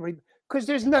using, and because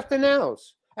there's nothing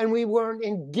else. And we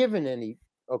weren't given any.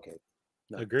 Okay.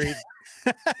 No. Agreed.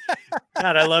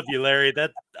 God, I love you, Larry.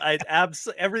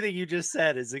 Everything you just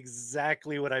said is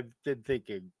exactly what I've been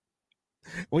thinking.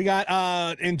 We got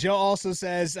and Joe also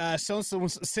says, so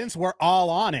since we're all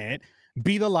on it,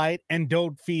 be the light and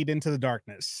don't feed into the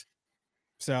darkness.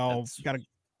 So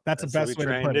that's the best way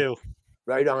to put it.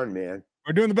 Right on, man.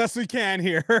 We're doing the best we can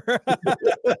here. By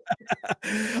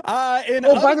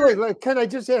the way, can I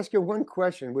just ask you one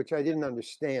question, which I didn't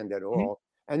understand at all?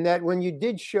 Mm-hmm. And that when you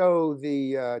did show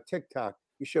the TikTok,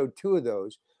 you showed two of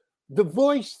those. The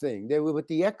voice thing, they were with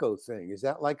the echo thing. Is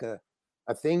that like a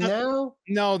thing now?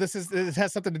 No, it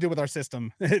has something to do with our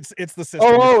system. It's the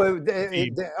system.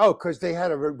 Because they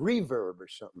had a reverb or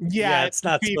something. Yeah, it's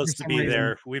not supposed to be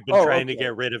there. We've been trying to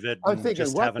get rid of it. I'm thinking,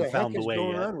 just haven't found the way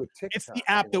yet. It's the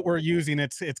app that we're using.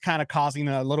 It's kind of causing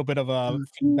a little bit of a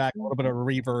feedback, a little bit of a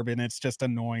reverb, and it's just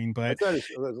annoying. But I thought it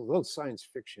was a little science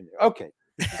fiction there. Okay.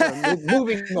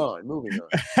 Moving on.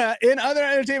 In other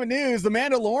entertainment news, The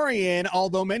Mandalorian,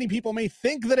 although many people may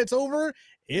think that it's over,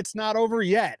 it's not over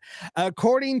yet.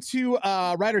 According to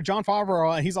writer Jon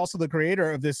Favreau, he's also the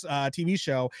creator of this TV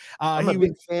show. I'm a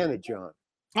big fan of John.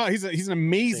 Oh, he's an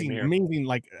amazing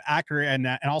like actor and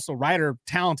also writer,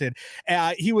 talented.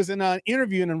 He was in a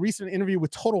recent interview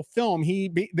with Total Film.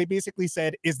 They basically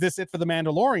said, "Is this it for The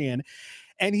Mandalorian?"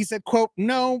 And he said, quote,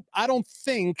 "No, I don't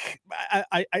think.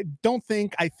 I don't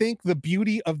think. I think the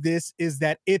beauty of this is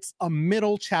that it's a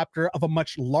middle chapter of a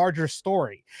much larger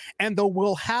story. And though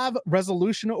we'll have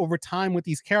resolution over time with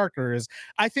these characters,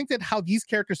 I think that how these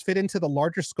characters fit into the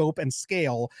larger scope and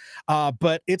scale,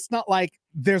 but it's not like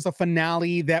there's a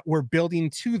finale that we're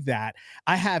building to that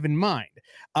I have in mind.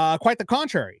 Quite the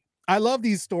contrary. I love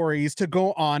these stories to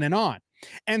go on and on.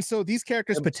 And so these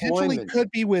characters potentially could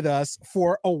be with us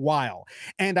for a while.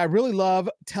 And I really love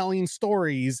telling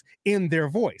stories in their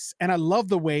voice. And I love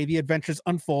the way the adventures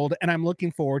unfold. And I'm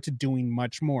looking forward to doing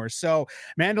much more. So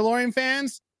Mandalorian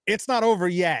fans, it's not over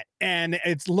yet. And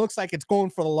it looks like it's going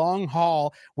for the long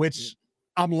haul, which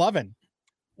I'm loving.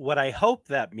 What I hope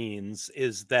that means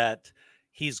is that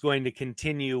he's going to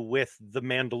continue with the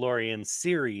Mandalorian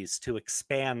series to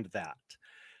expand that.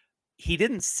 He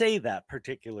didn't say that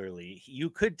particularly.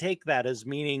 You could take that as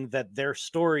meaning that their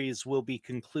stories will be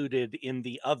concluded in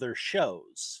the other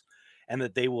shows and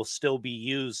that they will still be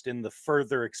used in the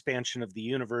further expansion of the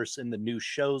universe in the new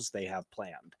shows they have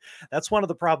planned. That's one of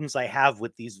the problems I have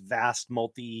with these vast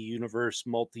multi-universe,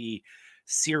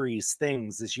 multi-series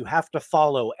things is you have to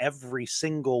follow every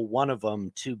single one of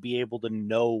them to be able to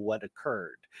know what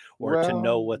occurred or to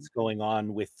know what's going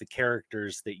on with the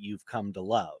characters that you've come to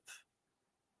love.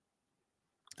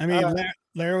 I mean,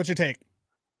 Larry, what's your take?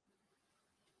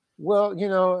 Well,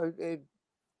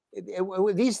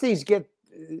 these things get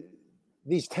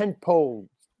these tentpole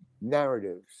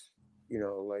narratives,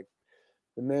 like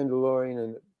the Mandalorian,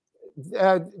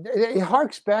 and it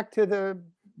harks back to the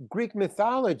Greek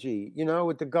mythology,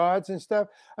 with the gods and stuff.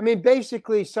 I mean,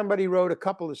 basically, somebody wrote a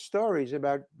couple of stories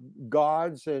about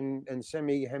gods and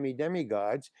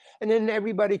semi-demigods, and then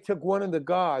everybody took one of the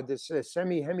gods, the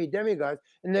semi-demigods,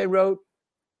 and they wrote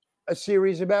a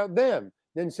series about them.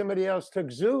 Then somebody else took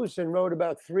Zeus and wrote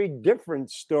about 3 different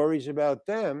stories about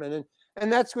them,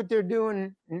 and that's what they're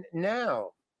doing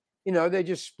now. You know, they're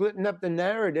just splitting up the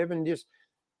narrative and just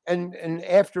and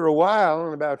after a while,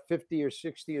 in about 50 or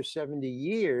 60 or 70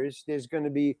 years, there's going to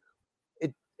be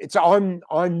it's on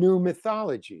new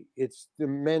mythology. It's the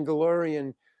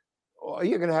Mandalorian.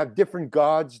 You're going to have different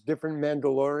gods, different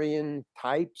Mandalorian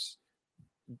types,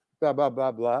 blah blah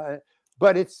blah blah.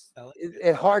 But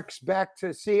it harks back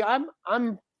to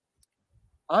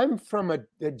I'm from a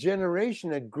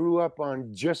generation that grew up on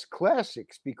just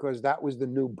classics because that was the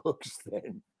new books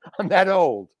then. I'm that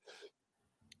old.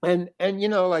 And you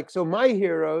know, like, so my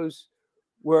heroes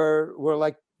were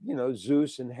like, you know,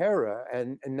 Zeus and Hera,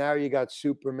 and now you got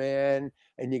Superman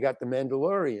and you got the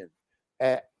Mandalorian.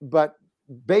 But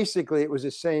basically it was the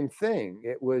same thing.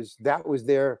 That was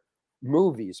their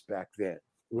movies back then.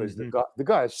 It was the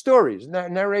guys, stories,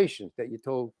 narrations that you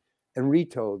told and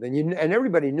retold, and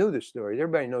everybody knew the stories.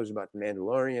 Everybody knows about the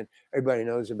Mandalorian. Everybody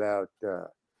knows about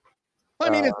I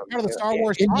mean, it's part of the Star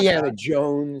Wars Indiana saga.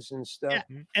 Jones and stuff. Yeah.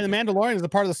 And the Mandalorian is a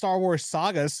part of the Star Wars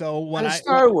saga. So when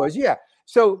Star Wars, yeah.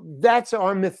 So that's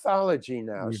our mythology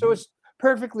now. So it's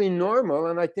perfectly normal,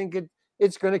 and I think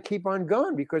it's going to keep on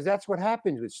going because that's what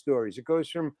happens with stories. It goes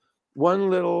from one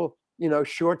little, you know,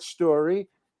 short story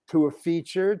to a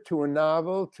feature, to a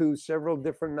novel, to several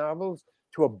different novels,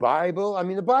 to a Bible. I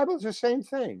mean, the Bible is the same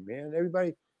thing, man.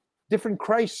 Everybody, different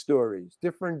Christ stories,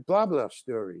 different blah blah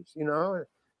stories. You know,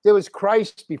 there was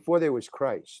Christ before there was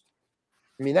Christ.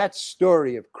 I mean, that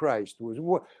story of Christ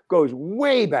goes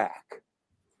way back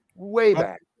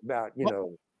about, you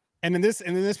know. And in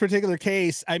this particular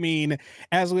case, I mean,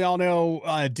 as we all know,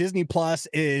 Disney Plus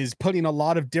is putting a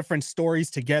lot of different stories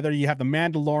together. You have the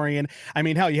Mandalorian. I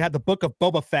mean, hell, you had the Book of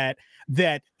Boba Fett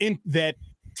that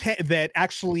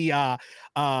actually had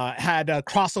a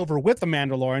crossover with the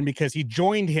Mandalorian because he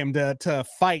joined him to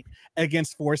fight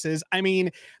against forces. I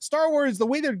mean, Star Wars, the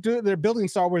way they're building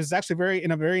Star Wars is actually in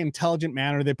a very intelligent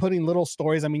manner. They're putting little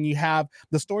stories. I mean, you have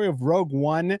the story of Rogue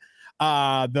One,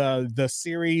 the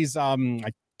series.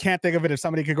 I can't think of it. If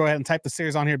somebody could go ahead and type the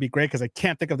series on here, it'd be great because I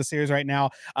can't think of the series right now.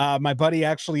 My buddy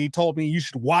actually told me you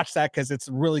should watch that because it's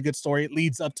a really good story. It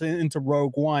leads up into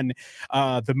Rogue One,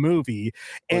 the movie.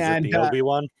 Was it the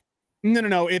Obi-Wan?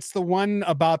 No. It's the one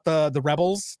about the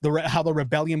rebels, how the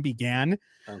rebellion began.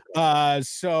 Okay.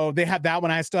 So they have that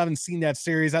one. I still haven't seen that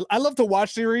series. I love to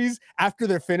watch series after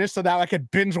they're finished so that I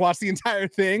could binge watch the entire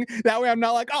thing. That way I'm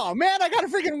not like, oh man, I gotta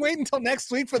freaking wait until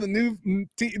next week for the new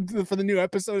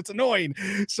episode. It's annoying.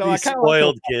 So I kind of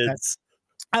spoiled kids.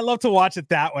 I love to watch it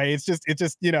that way. It's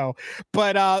just, you know,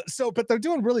 but they're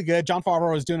doing really good. Jon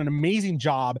Favreau is doing an amazing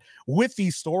job with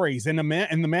these stories. In the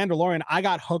Mandalorian, I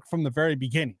got hooked from the very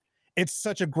beginning. It's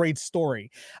such a great story.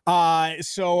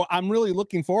 So I'm really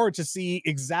looking forward to see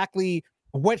exactly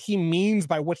what he means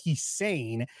by what he's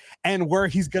saying and where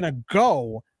he's going to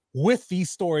go with these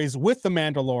stories with the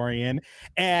Mandalorian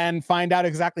and find out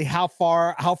exactly how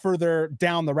further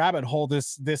down the rabbit hole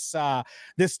this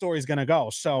story is going to go.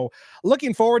 So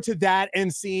looking forward to that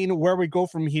and seeing where we go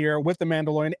from here with the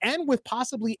Mandalorian and with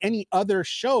possibly any other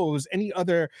shows, any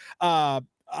other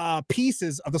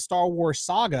pieces of the Star Wars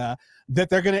saga that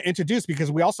they're going to introduce,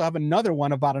 because we also have another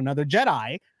one about another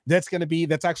Jedi that's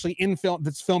actually in film,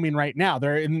 that's filming right now.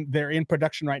 They're in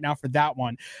production right now for that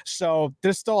one. So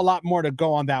there's still a lot more to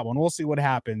go on that one. We'll see what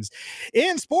happens.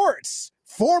 In sports,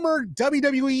 former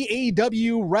WWE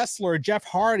AEW wrestler Jeff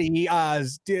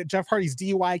Hardy's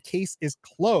DUI case is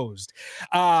closed,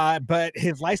 but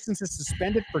his license is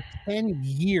suspended for 10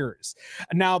 years.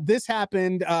 Now, this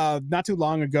happened not too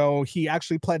long ago. He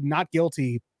actually pled not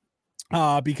guilty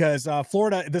because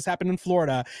Florida, this happened in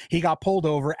Florida. He got pulled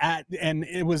over and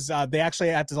it was they actually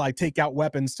had to like take out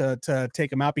weapons to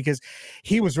take him out because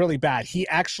he was really bad. He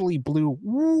actually blew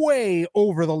way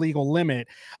over the legal limit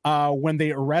when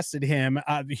they arrested him.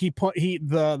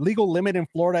 The legal limit in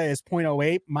Florida is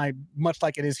 0.08, much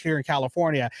like it is here in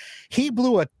California. He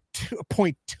blew a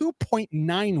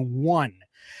 2.91.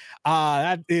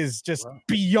 That is just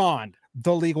beyond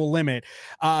the legal limit.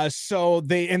 So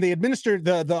they administered,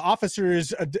 the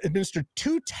officers administered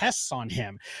 2 tests on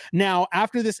him. Now,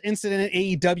 after this incident at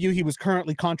AEW, he was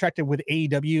currently contracted with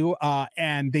AEW,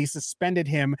 and they suspended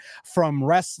him from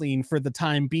wrestling for the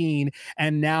time being.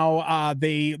 And now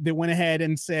they went ahead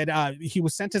and said he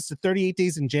was sentenced to 38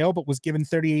 days in jail, but was given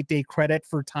 38-day credit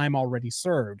for time already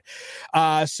served.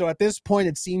 So at this point,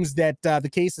 it seems that the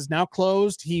case is now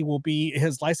closed.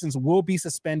 His license will be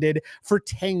suspended for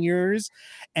 10 years. years.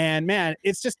 And man,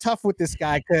 it's just tough with this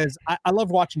guy because I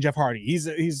love watching Jeff Hardy.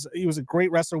 He was a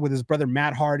great wrestler with his brother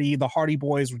Matt Hardy. The Hardy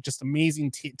Boys were just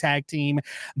amazing tag team.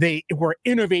 They were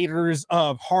innovators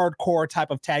of hardcore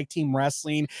type of tag team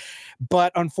wrestling.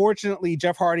 But unfortunately,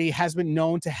 Jeff Hardy has been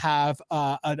known to have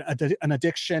an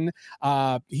addiction.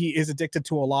 He is addicted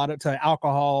to to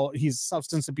alcohol. He's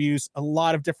substance abuse, a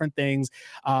lot of different things.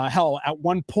 Hell, at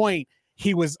one point,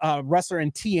 he was a wrestler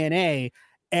in TNA,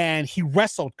 and he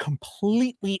wrestled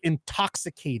completely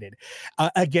intoxicated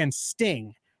against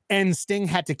Sting. And Sting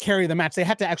had to carry the match. They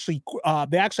actually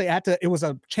had to, it was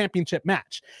a championship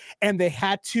match, and they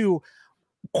had to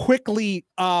quickly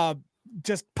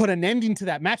just put an ending to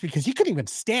that match because he couldn't even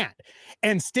stand.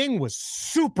 And Sting was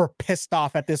super pissed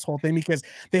off at this whole thing because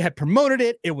they had promoted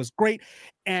it. It was great.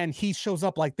 And he shows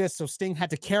up like this. So Sting had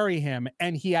to carry him,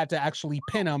 and he had to actually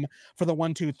pin him for the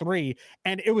 1, 2, 3.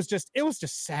 And it was just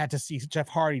sad to see Jeff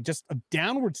Hardy just a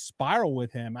downward spiral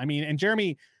with him. I mean, and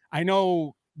Jeremy, I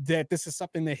know that this is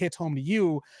something that hits home to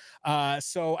you.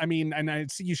 So, I mean, and I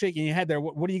see you shaking your head there.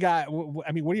 What do you got?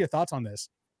 I mean, what are your thoughts on this?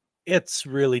 It's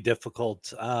really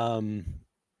difficult.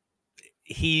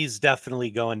 He's definitely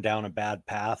going down a bad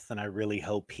path, and I really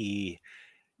hope he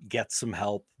gets some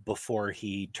help before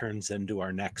he turns into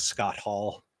our next Scott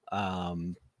Hall.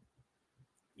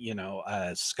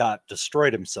 Scott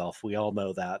destroyed himself. We all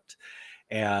know that.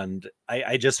 And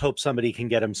I just hope somebody can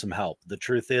get him some help. The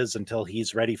truth is, until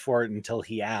he's ready for it, until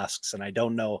he asks, and I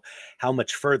don't know how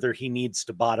much further he needs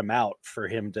to bottom out for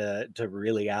him to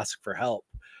really ask for help.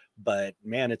 But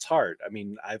man, it's hard. I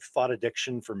mean, I've fought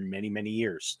addiction for many, many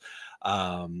years.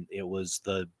 It was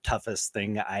the toughest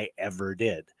thing I ever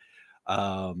did.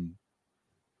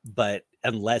 But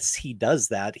unless he does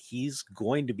that, he's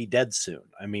going to be dead soon.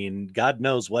 I mean, God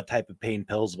knows what type of pain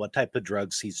pills, what type of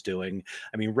drugs he's doing.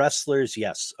 I mean, wrestlers,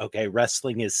 yes, okay,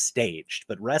 wrestling is staged,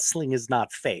 but wrestling is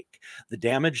not fake. The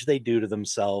damage they do to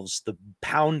themselves, the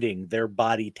pounding their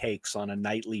body takes on a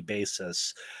nightly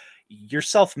basis, you're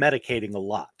self-medicating a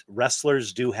lot.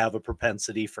 Wrestlers do have a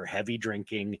propensity for heavy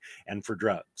drinking and for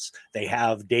drugs. They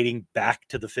have dating back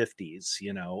to the 50s,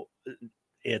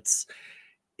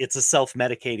 it's a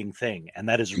self-medicating thing, and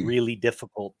that is really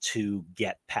difficult to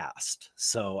get past.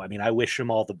 So, I mean, I wish him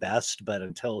all the best, but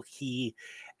until he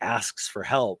asks for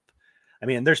help, I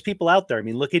mean, there's people out there. I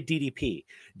mean, look at DDP.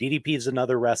 DDP is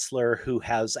another wrestler who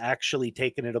has actually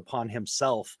taken it upon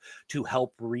himself to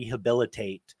help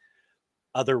rehabilitate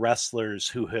other wrestlers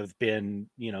who have been,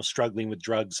 struggling with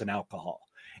drugs and alcohol.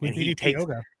 With and DDP he takes,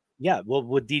 Yoga. yeah, well,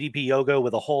 with DDP Yoga,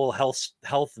 with a whole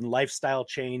health and lifestyle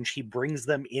change, he brings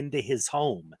them into his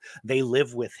home. They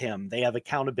live with him. They have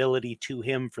accountability to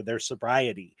him for their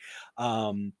sobriety.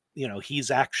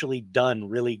 He's actually done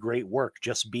really great work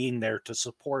just being there to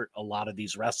support a lot of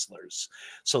these wrestlers.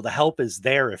 So the help is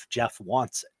there if Jeff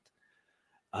wants it.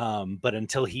 But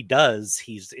until he does,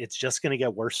 it's just going to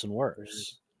get worse and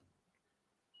worse.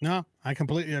 No, I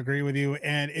completely agree with you.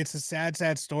 And it's a sad,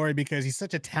 sad story because he's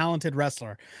such a talented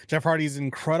wrestler. Jeff Hardy's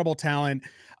incredible talent.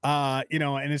 And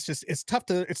it's tough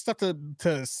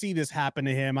to see this happen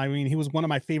to him. I mean, he was one of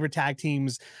my favorite tag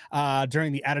teams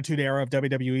during the Attitude Era of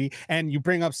WWE. And you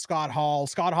bring up Scott Hall.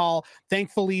 Scott Hall,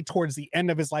 thankfully, towards the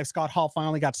end of his life, Scott Hall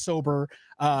finally got sober.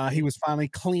 He was finally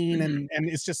clean, and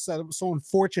it's just so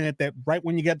unfortunate that right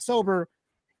when you get sober,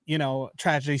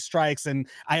 tragedy strikes. And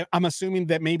I'm assuming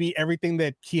that maybe everything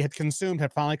that he had consumed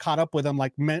had finally caught up with him,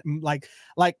 like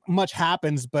much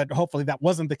happens, but hopefully that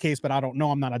wasn't the case. But I don't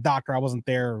know. I'm not a doctor. I wasn't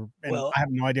there, and I have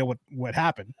no idea what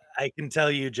happened. I can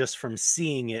tell you just from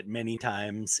seeing it many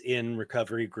times in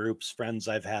recovery groups, friends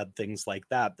I've had, things like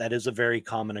that, that is a very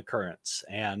common occurrence.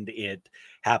 And it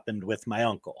happened with my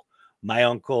uncle. My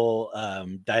uncle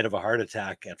died of a heart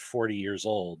attack at 40 years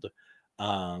old.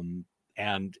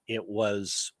 And it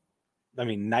was,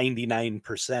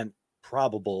 99%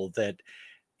 probable that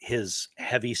his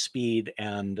heavy speed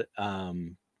and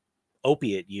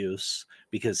opiate use,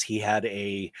 because he had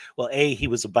he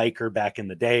was a biker back in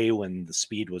the day when the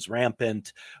speed was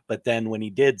rampant. But then when he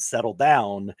did settle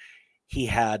down, he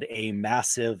had a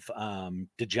massive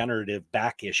degenerative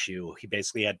back issue. He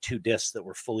basically had 2 discs that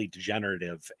were fully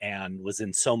degenerative and was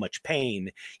in so much pain,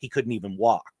 he couldn't even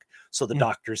walk. So the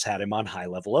doctors had him on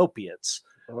high-level opiates.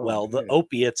 The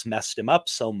opiates messed him up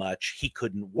so much he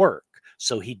couldn't work.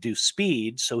 So he'd do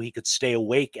speed so he could stay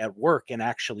awake at work and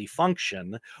actually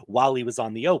function while he was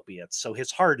on the opiates. So his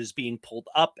heart is being pulled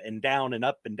up and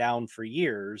down for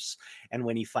years. And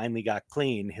when he finally got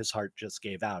clean, his heart just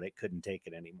gave out. It couldn't take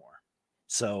it anymore.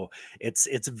 So it's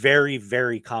very,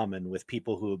 very common with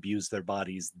people who abuse their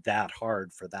bodies that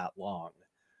hard for that long.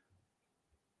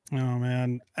 Oh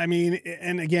man. I mean,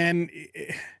 and again,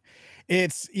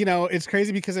 it's, you know, it's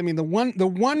crazy because I mean the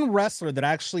one wrestler that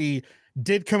actually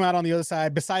did come out on the other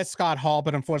side besides Scott Hall,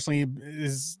 but unfortunately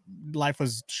his life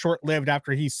was short-lived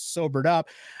after he sobered up,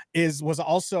 was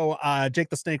also Jake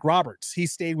the Snake Roberts. He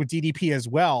stayed with DDP as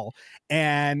well,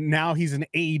 and now he's in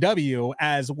AEW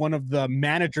as one of the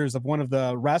managers of one of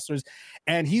the wrestlers,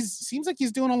 and he's seems like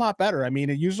he's doing a lot better. I mean,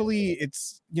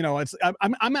 it's, you know, it's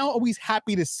I'm always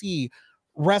happy to see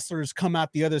wrestlers come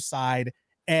out the other side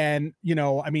and, you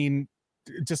know, I mean,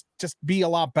 just be a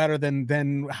lot better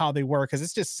than how they were, because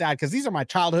it's just sad because these are my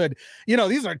childhood, you know,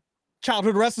 these are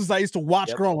childhood wrestlers I used to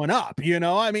watch growing up, you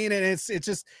know. I mean, and it's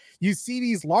just, you see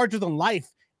these larger than life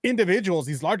individuals,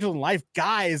 these larger than life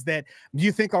guys that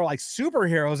you think are like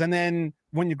superheroes, and then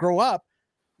when you grow up,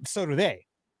 so do they,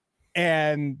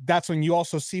 and that's when you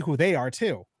also see who they are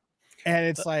too, and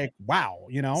it's like, wow,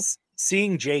 you know.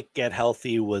 Seeing Jake get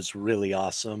healthy was really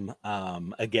awesome.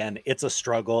 Again, it's a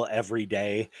struggle every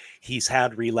day. He's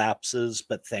had relapses,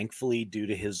 but thankfully, due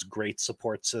to his great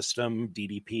support system,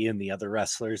 DDP and the other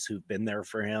wrestlers who've been there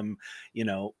for him, you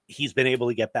know, he's been able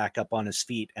to get back up on his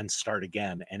feet and start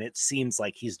again. And it seems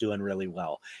like he's doing really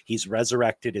well. He's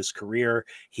resurrected his career.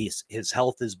 His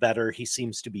health is better. He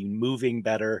seems to be moving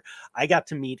better. I got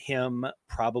to meet him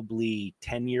probably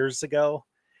 10 years ago.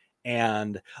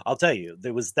 And I'll tell you,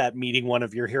 there was that meeting one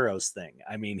of your heroes thing.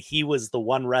 I mean, he was the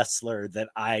one wrestler that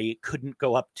I couldn't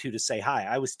go up to say hi.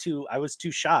 I was too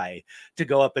shy to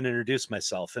go up and introduce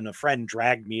myself. And a friend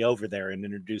dragged me over there and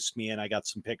introduced me, and I got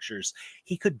some pictures.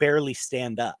 He could barely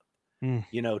stand up,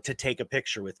 you know, to take a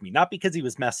picture with me. Not because he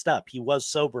was messed up. He was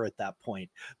sober at that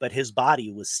point, but his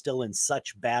body was still in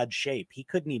such bad shape. He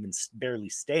couldn't even barely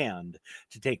stand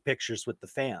to take pictures with the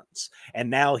fans. And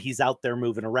now he's out there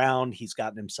moving around. He's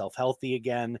gotten himself healthy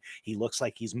again. He looks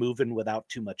like he's moving without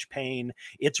too much pain.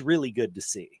 It's really good to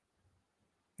see.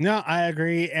 No, I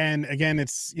agree. And again,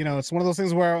 it's, you know, it's one of those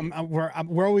things where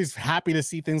we're always happy to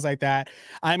see things like that.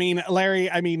 I mean,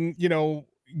 Larry, I mean, you know,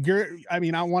 I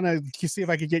want to see if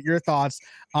I could get your thoughts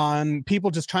on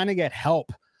people just trying to get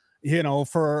help, you know,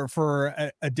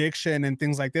 for addiction and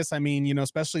things like this. I mean, you know,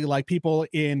 especially like people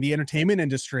in the entertainment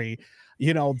industry,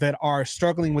 you know, that are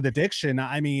struggling with addiction.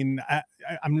 I mean,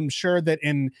 I'm sure that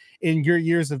in your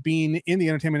years of being in the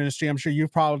entertainment industry, I'm sure you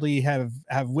probably have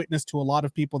witnessed to a lot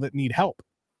of people that need help.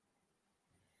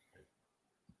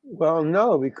 Well,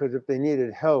 no, because if they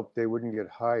needed help, they wouldn't get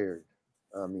hired.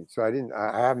 I mean, so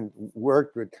I haven't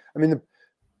worked with, I mean,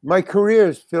 my career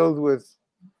is filled with,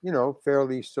 you know,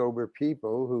 fairly sober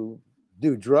people who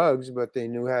do drugs, but they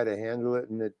knew how to handle it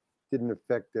and it didn't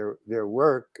affect their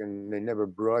work, and they never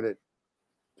brought it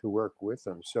to work with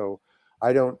them. So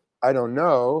I don't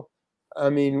know. I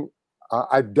mean,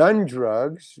 I've done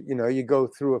drugs, you know, you go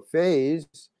through a phase,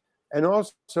 and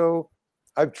also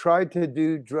I've tried to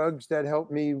do drugs that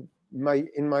help me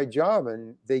in my job,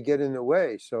 and they get in the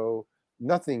way. So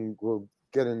nothing will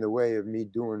get in the way of me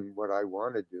doing what I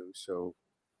want to do. So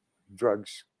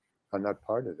drugs are not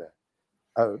part of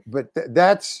that. But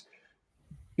that's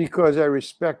because I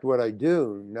respect what I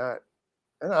do,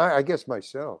 and I guess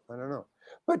myself, I don't know.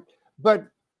 But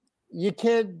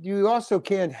you also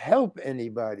can't help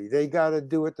anybody. They got to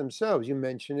do it themselves. You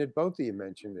mentioned it, both of you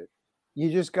mentioned it.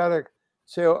 You just got to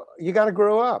say, you got to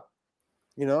grow up.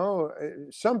 You know,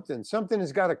 something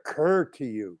has got to occur to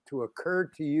you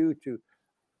to,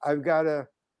 I've got to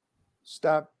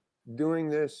stop doing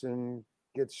this and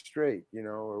get straight, you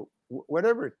know, or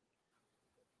whatever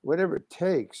it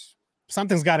takes.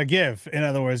 Something's got to give. In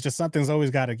other words, just something's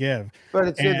always got to give. But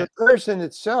it's the person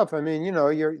itself. I mean, you know,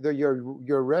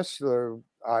 your wrestler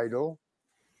idol,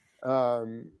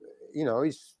 you know,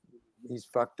 he's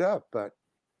fucked up, but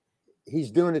he's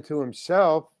doing it to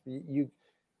himself.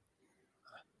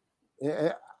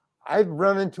 I've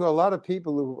run into a lot of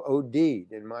people who've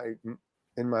OD'd in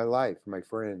my life. My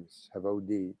friends have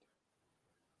OD'd.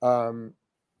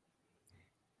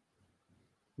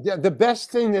 Yeah, the best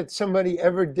thing that somebody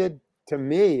ever did to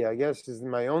me, I guess, is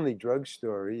my only drug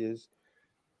story, is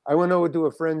I went over to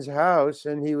a friend's house,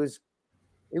 and he was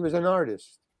an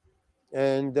artist,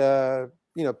 and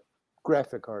you know,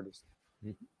 graphic artist.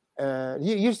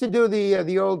 He used to do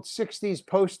the old 60s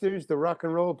posters, the rock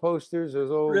and roll posters,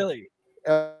 those old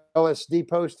LSD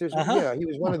posters. Yeah, he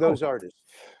was one of those artists.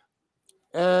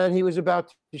 And he was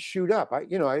about to shoot up.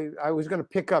 I was going to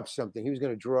pick up something. He was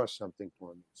going to draw something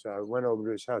for me. So I went over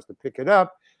to his house to pick it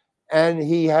up, and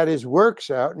he had his works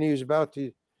out, and he was about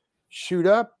to shoot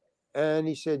up. And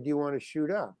he said, "Do you want to shoot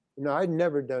up?" No, I'd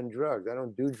never done drugs. I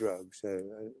don't do drugs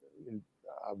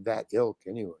of that ilk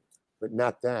anyway, but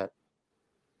not that.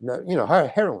 No, you know,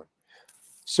 heroin.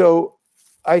 So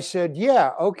I said,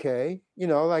 "Yeah, okay." You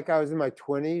know, like I was in my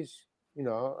 20s.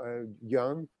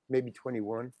 young, maybe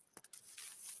 21.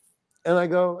 And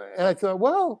I thought,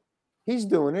 well, he's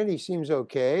doing it. He seems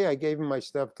okay. I gave him my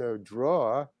stuff to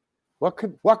draw. What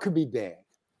could be bad?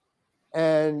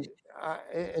 And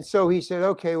so he said,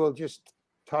 okay, well, just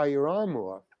tie your arm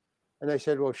off. And I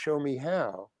said, well, show me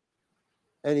how.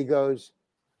 And he goes,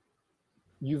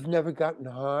 you've never gotten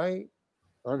high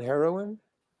on heroin?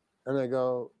 And I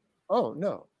go, oh,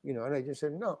 no. And I just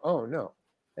said, no, oh, no.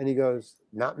 And he goes,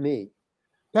 not me.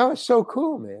 That was so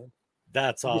cool, man.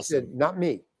 That's awesome. He said, not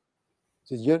me.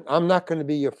 He said, I'm not going to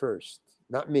be your first.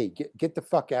 Not me. Get the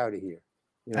fuck out of here.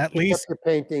 At least your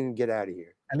painting, get out of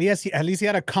here. At least he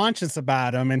had a conscience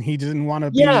about him, and he didn't want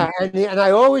to be. Yeah, and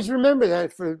I always remember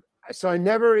that. So I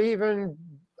never even.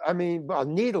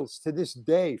 Needles to this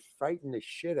day frighten the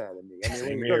shit out of me.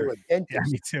 When you go to a dentist. Yeah,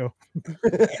 me too.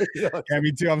 Yeah,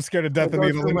 me too. I'm scared of death of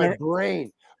needles in my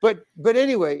brain. But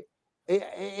anyway,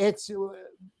 it's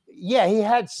he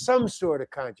had some sort of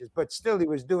conscience, but still he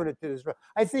was doing it to his.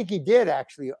 I think he did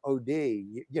actually OD.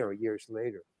 Years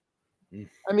later.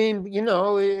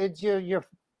 It's you're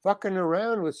fucking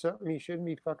around with something you shouldn't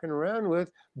be fucking around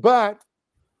with. But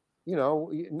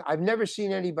I've never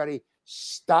seen anybody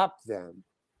stop them.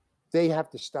 They have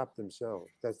to stop themselves.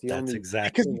 That's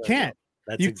exactly because you can't.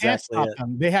 Can't stop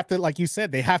them. They have to, like you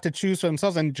said, they have to choose for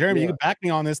themselves. And Jeremy, you can back me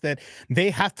on this, that they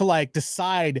have to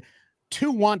decide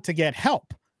to want to get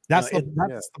help. That's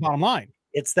the bottom line.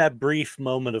 It's that brief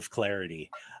moment of clarity.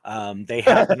 They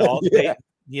happen all.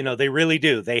 They really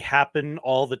do. They happen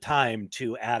all the time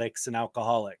to addicts and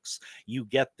alcoholics. You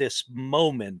get this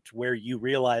moment where you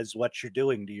realize what you're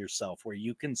doing to yourself, where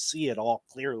you can see it all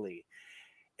clearly.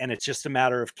 And it's just a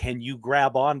matter of, can you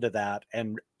grab onto that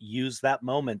and use that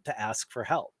moment to ask for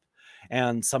help?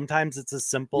 And sometimes it's as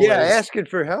simple as asking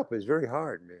for help is very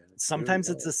hard, man. Sometimes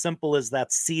it's as simple as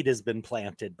that seed has been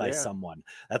planted by someone.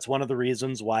 That's one of the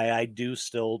reasons why I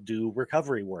still do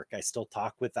recovery work. I still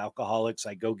talk with alcoholics.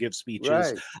 I go give speeches.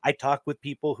 Right. I talk with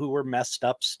people who are messed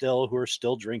up still, who are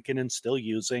still drinking and still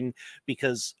using,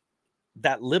 because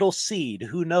that little seed,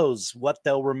 who knows what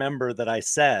they'll remember that I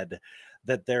said,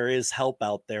 that there is help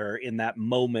out there in that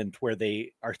moment where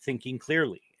they are thinking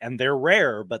clearly. And they're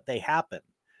rare, but they happen.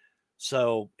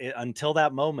 So until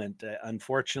that moment,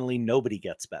 unfortunately, nobody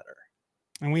gets better.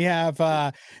 And we have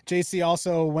JC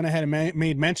also went ahead and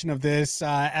made mention of this.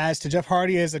 As to Jeff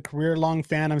Hardy, as a career-long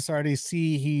fan, I'm sorry to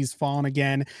see he's fallen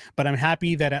again, but I'm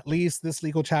happy that at least this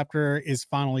legal chapter is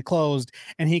finally closed,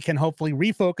 and he can hopefully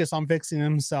refocus on fixing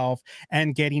himself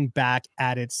and getting back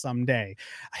at it someday.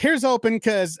 Here's hoping,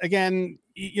 because again,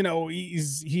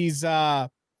 he's he's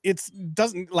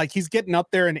getting up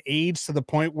there in age to the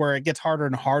point where it gets harder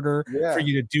and harder for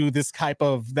you to do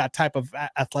that type of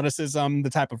athleticism, the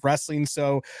type of wrestling.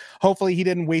 So hopefully he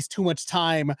didn't waste too much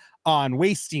time on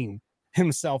wasting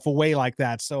himself away like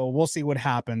that. So we'll see what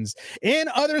happens. In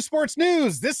other sports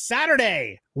news, this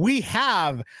Saturday we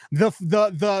have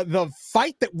the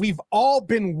fight that we've all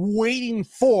been waiting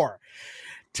for.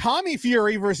 Tommy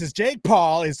Fury versus Jake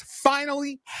Paul is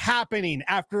finally happening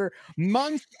after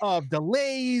months of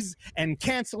delays and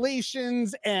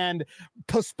cancellations and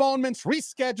postponements,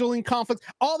 rescheduling, conflicts,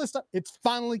 all this stuff. It's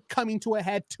finally coming to a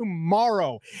head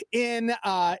tomorrow in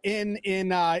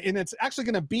it's actually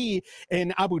going to be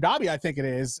in Abu Dhabi, I think it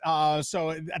is.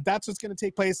 So that's what's going to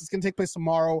take place. It's going to take place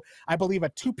tomorrow, I believe,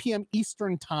 at 2 p.m.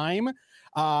 Eastern time.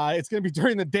 It's going to be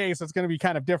during the day, so it's going to be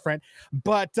kind of different.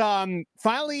 But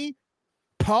finally,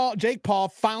 Jake Paul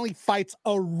finally fights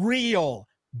a real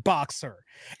boxer.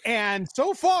 And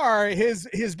so far,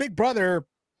 his big brother,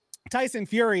 Tyson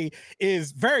Fury,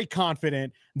 is very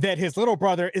confident that his little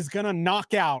brother is going to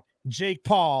knock out Jake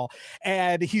Paul.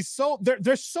 And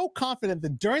they're so confident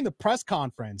that during the press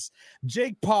conference,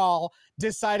 Jake Paul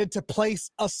decided to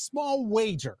place a small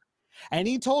wager. And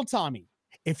he told Tommy,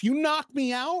 if you knock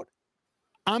me out,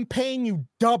 I'm paying you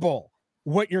double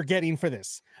what you're getting for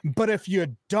this. But if you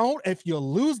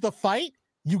lose the fight,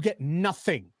 you get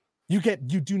nothing. You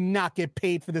do not get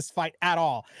paid for this fight at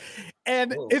all.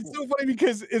 And it's so funny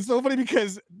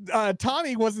because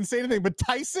Tommy wasn't saying anything, but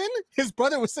Tyson, his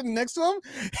brother, was sitting next to him.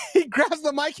 He grabs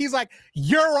the mic. He's like,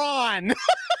 "You're on."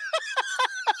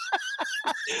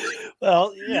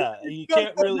 Well, yeah, you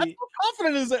can't really. How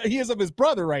confident he is of his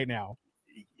brother right now.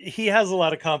 He has a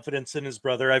lot of confidence in his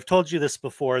brother. I've told you this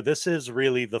before. This is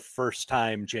really the first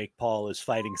time Jake Paul is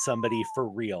fighting somebody for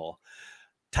real.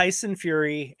 Tyson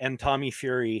Fury and Tommy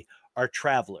Fury are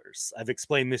travelers. I've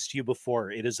explained this to you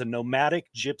before. It is a nomadic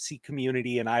gypsy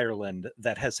community in Ireland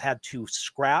that has had to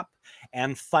scrap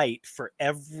and fight for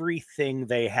everything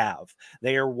they have.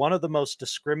 They are one of the most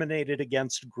discriminated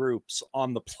against groups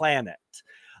on the planet.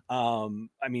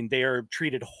 I mean, they are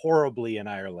treated horribly in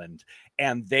Ireland,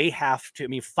 and they have to. I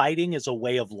mean, fighting is a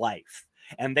way of life,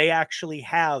 and they actually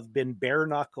have been bare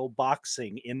knuckle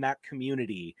boxing in that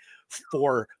community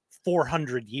for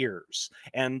 400 years.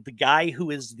 And the guy who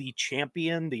is the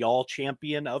champion, the all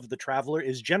champion of the Traveler,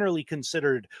 is generally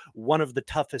considered one of the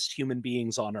toughest human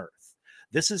beings on earth.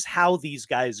 This is how these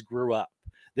guys grew up.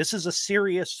 This is a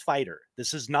serious fighter.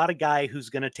 This is not a guy who's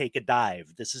going to take a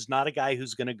dive. This is not a guy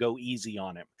who's going to go easy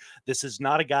on him. This is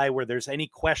not a guy where there's any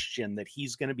question that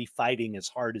he's going to be fighting as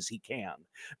hard as he can,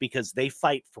 because they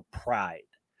fight for pride.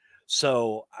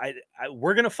 So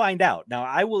we're going to find out. Now,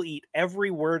 I will eat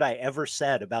every word I ever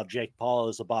said about Jake Paul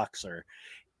as a boxer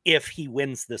if he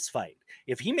wins this fight.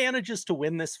 If he manages to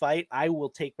win this fight, I will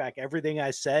take back everything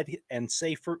I said and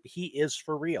say he is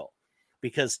for real.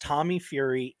 Because Tommy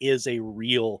Fury is a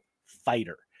real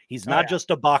fighter. He's not just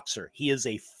a boxer. He is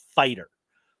a fighter.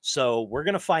 So we're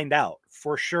going to find out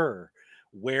for sure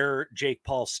where Jake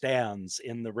Paul stands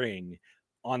in the ring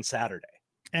on Saturday.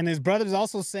 And his brother's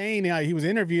also saying, he was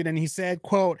interviewed and he said,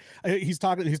 quote, he's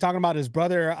talking about his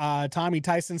brother, Tommy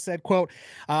Tyson said, quote,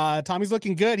 Tommy's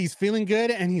looking good. He's feeling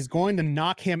good and he's going to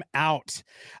knock him out.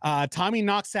 Tommy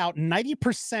knocks out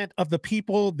 90% of the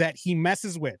people that he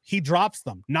messes with. He drops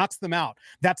them, knocks them out.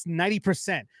 That's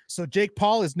 90%. So Jake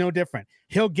Paul is no different.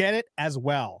 He'll get it as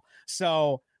well.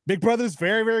 So Big Brother's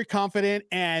very, very confident,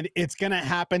 and it's going to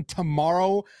happen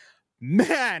tomorrow.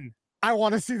 Man, I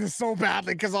want to see this so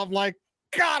badly, because I'm like,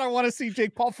 God, I want to see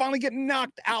Jake Paul finally get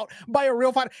knocked out by a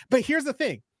real fighter. But here's the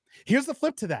thing. Here's the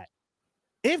flip to that.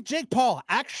 If Jake Paul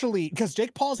actually, because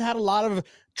Jake Paul's had a lot of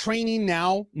training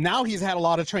now he's had a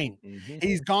lot of training. Mm-hmm.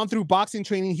 He's gone through boxing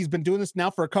training. He's been doing this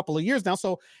now for a couple of years now.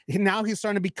 So now he's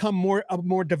starting to become a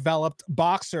more developed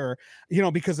boxer,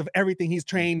 because of everything he's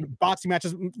trained. Boxing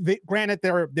matches. Granted,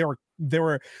 there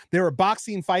were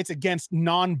boxing fights against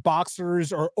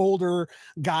non-boxers or older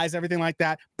guys, everything like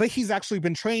that. But he's actually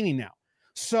been training now.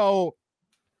 So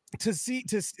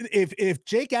if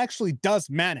Jake actually does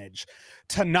manage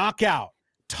to knock out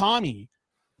Tommy,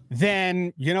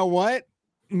 then you know what?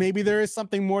 Maybe there is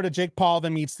something more to Jake Paul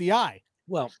than meets the eye.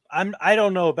 Well, I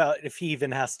don't know about if he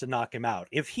even has to knock him out.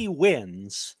 If he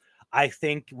wins, I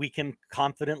think we can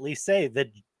confidently say that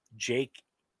Jake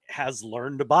has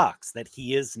learned to box, that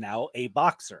he is now a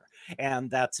boxer.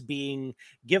 And that's being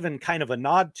given kind of a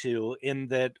nod to in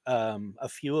that a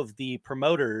few of the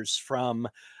promoters from,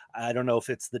 I don't know if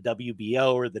it's the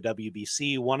WBO or the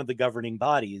WBC, one of the governing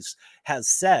bodies, has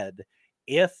said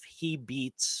if he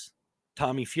beats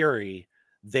Tommy Fury,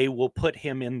 they will put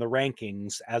him in the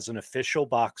rankings as an official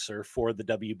boxer for the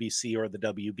WBC or the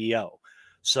WBO.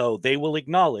 So they will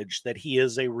acknowledge that he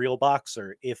is a real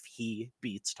boxer if he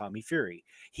beats Tommy Fury.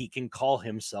 He can call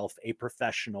himself a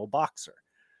professional boxer.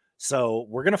 So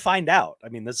we're going to find out. I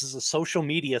mean, this is a social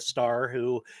media star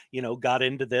who, got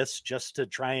into this just to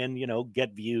try and,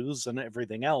 get views and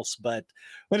everything else. But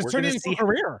it's turning into a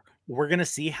career. We're going to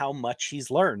see how much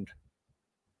he's learned.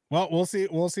 Well,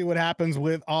 we'll see what happens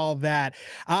with all that.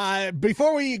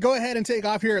 Before we go ahead and take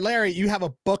off here, Larry, you have a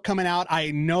book coming out.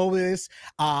 I know this.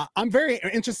 I'm very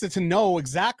interested to know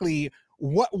exactly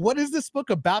what is this book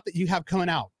about that you have coming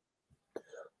out?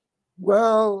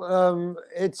 Well,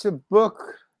 it's a book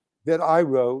that I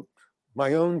wrote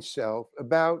my own self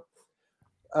about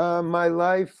my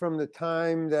life from the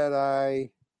time that I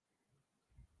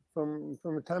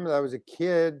was a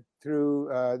kid through,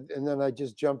 and then I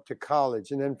just jumped to college,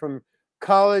 and then from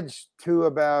college to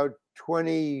about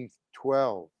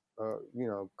 2012, a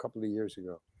couple of years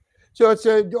ago. So it's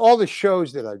all the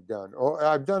shows that I've done.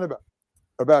 I've done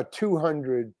about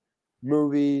 200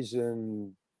 movies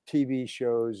and TV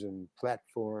shows and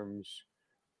platforms,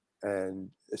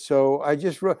 and so I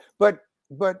just wrote. But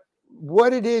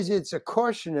what it is, it's a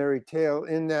cautionary tale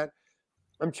in that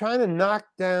I'm trying to knock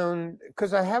down,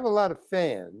 because I have a lot of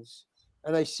fans.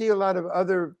 And I see a lot of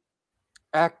other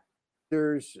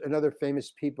actors and other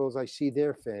famous people. I see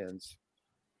their fans.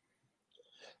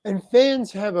 And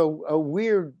fans have a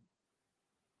weird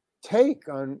take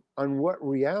on what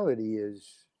reality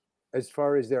is as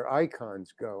far as their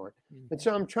icons go. And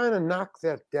so I'm trying to knock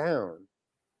that down.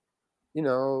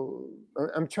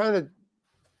 I'm trying to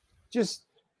just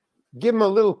give them a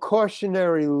little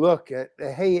cautionary look at,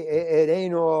 hey, it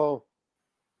ain't all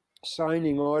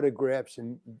signing autographs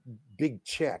and big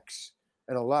checks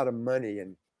and a lot of money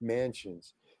and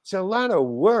mansions. It's a lot of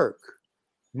work,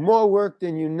 more work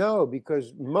than you know,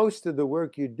 because most of the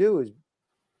work you do is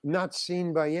not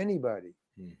seen by anybody.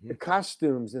 Mm-hmm. The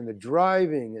costumes and the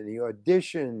driving and the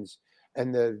auditions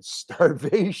and the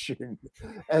starvation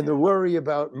and the worry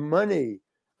about money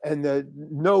and the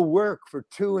no work for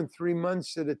 2 and 3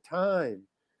 months at a time,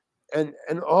 and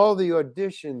all the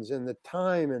auditions and the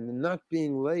time and the not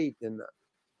being late, and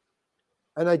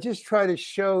I just try to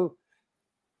show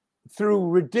through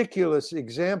ridiculous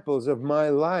examples of my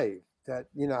life that,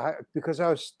 because I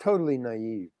was totally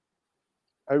naive.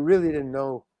 I really didn't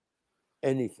know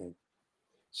anything.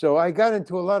 So I got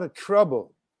into a lot of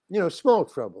trouble, small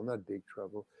trouble, not big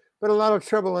trouble, but a lot of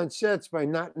trouble on sets by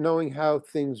not knowing how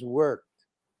things worked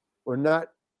or not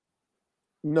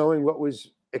knowing what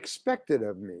was expected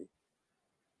of me.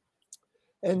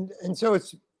 And so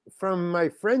it's from my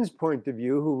friend's point of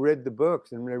view who read the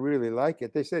books and they really like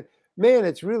it. They said, man,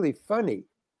 it's really funny.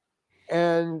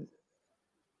 And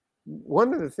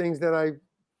one of the things that I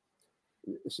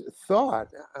thought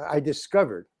I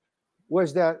discovered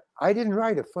was that I didn't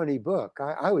write a funny book.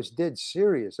 I was dead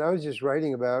serious. I was just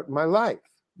writing about my life,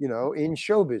 in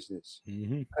show business.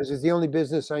 Because it's the only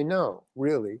business I know,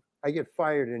 really. I get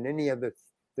fired in any other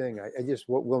thing. I just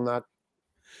will not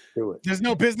do it. There's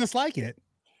no business like it.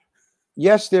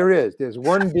 Yes, there is. There's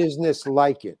one business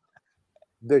like it.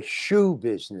 The shoe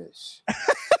business.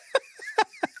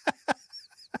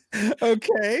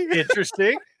 Okay.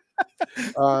 Interesting.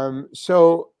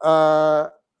 So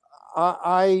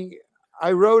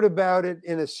I wrote about it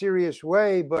in a serious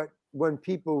way, but when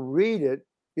people read it,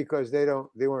 because they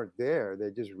weren't there, they're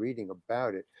just reading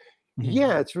about it.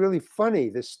 Yeah, it's really funny,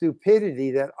 the stupidity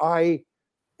that I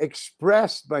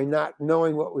expressed by not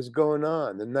knowing what was going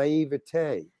on, the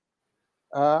naivete.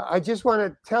 I just want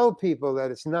to tell people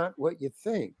that it's not what you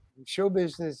think. Show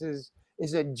business is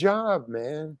a job,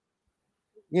 man.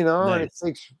 Nice.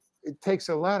 And it takes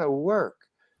a lot of work.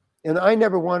 And I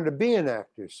never wanted to be an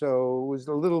actor, so it was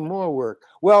a little more work.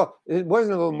 Well, it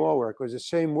wasn't a little more work, it was the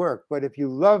same work. But if you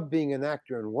love being an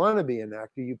actor and want to be an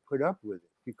actor, you put up with it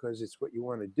because it's what you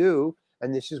want to do.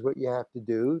 And this is what you have to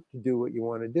do what you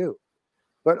want to do.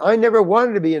 But I never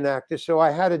wanted to be an actor, so I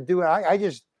had to do it. I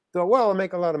just thought, well, I'll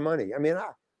make a lot of money. I mean,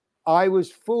 I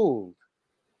was fooled.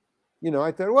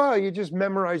 I thought, well, you just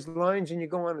memorize lines and you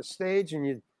go on a stage and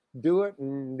you do it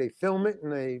and they film it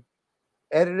and they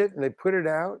edit it and they put it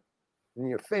out and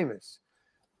you're famous.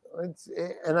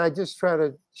 And I just try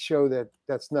to show that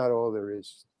that's not all there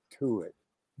is to it.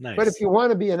 Nice. But if you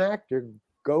want to be an actor,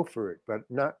 go for it. But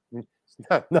it's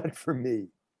not for me.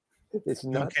 It's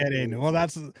not. No kidding. Well,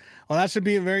 that should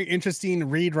be a very interesting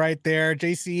read right there.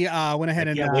 JC went ahead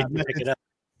and pick it up.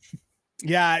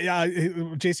 Yeah,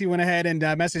 JC went ahead and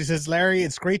message says, Larry,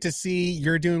 it's great to see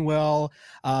you're doing well.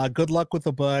 Good luck with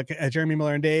the book. Jeremy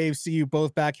Miller and Dave, see you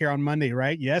both back here on Monday,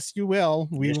 right? Yes, you will.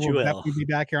 We will definitely be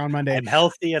back here on Monday. I'm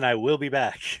healthy and I will be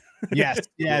back. Yes.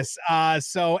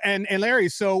 So and Larry,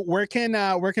 so where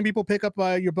can people pick up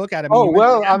your book at? I'm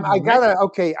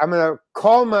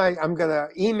gonna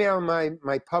email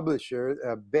my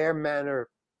publisher, Bear Manor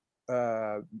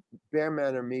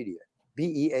Media,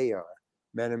 BEAR.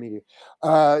 Manor Media,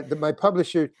 my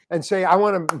publisher, and say I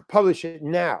want to publish it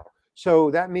now. So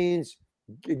that means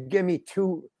give me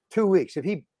two weeks. If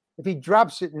he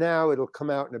drops it now, it'll come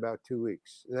out in about 2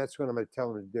 weeks. And that's what I'm going to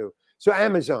tell him to do. So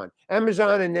Amazon,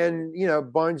 and then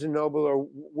Barnes and Noble or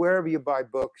wherever you buy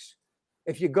books.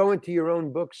 If you go into your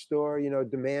own bookstore,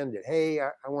 demand it. Hey,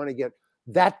 I want to get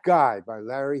That Guy by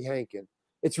Larry Hankin.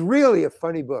 It's really a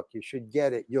funny book. You should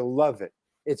get it. You'll love it.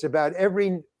 It's about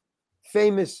every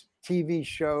famous TV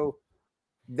show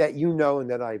that and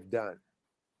that I've done.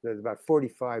 There's about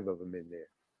 45 of them in there.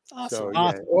 Awesome. So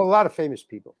awesome. Well, a lot of famous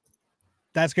people.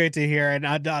 That's great to hear.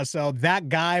 And so That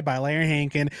Guy by Larry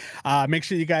Hankin. Make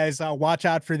sure you guys watch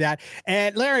out for that.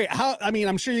 And Larry,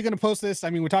 I'm sure you're going to post this.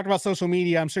 We talked about social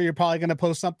media. I'm sure you're probably going to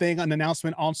post an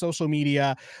announcement on social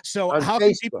media. So on how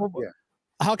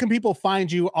can people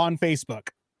find you on Facebook?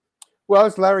 Well,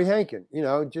 it's Larry Hankin,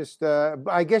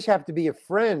 I guess you have to be a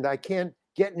friend. I can't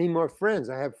get any more friends.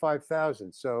 I have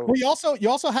 5,000. So well, you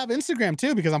also have Instagram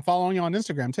too, because I'm following you on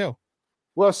Instagram too.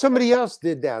 Well, somebody else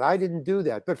did that. I didn't do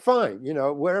that, but fine.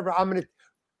 Wherever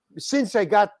since I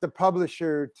got the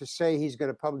publisher to say he's going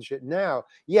to publish it now.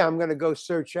 Yeah, I'm going to go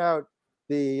search out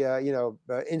the,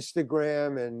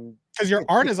 Instagram and because your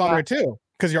art is on there too.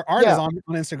 Because your art is on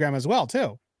Instagram as well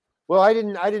too. Well, I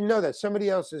didn't know that. Somebody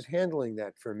else is handling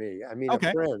that for me. Okay.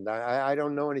 A friend. I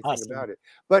don't know anything about it.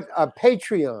 But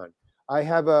Patreon. I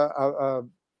have a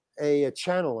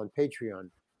channel on Patreon,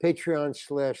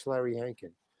 Patreon/Larry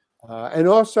Hankin. And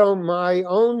also my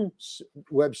own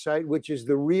website, which is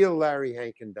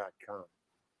thereallarryhankin.com.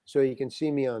 So you can see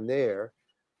me on there.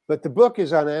 But the book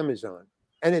is on Amazon.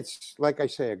 And it's, like I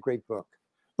say, a great book.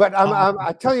 But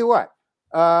I tell you what,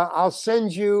 I'll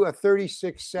send you a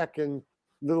 36-second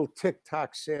little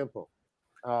TikTok sample.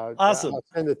 Awesome. I'll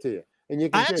send it to you, and you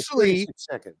can Actually,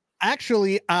 second.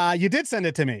 Actually, you did send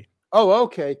it to me. Oh,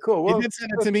 okay, cool. Well, you did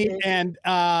send it to me, and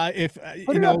if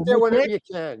put it up there whenever you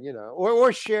can,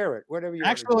 or share it, whatever you.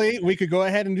 Actually, we could go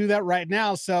ahead and do that right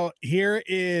now. So here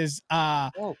is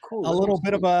cool. a little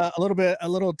bit of a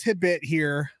little tidbit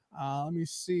here. Let me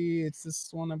see. It's this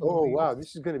one. Oh wow,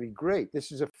 this is going to be great.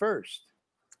 This is a first.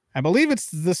 I believe it's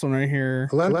this one right here.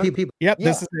 A lot of people. Yep,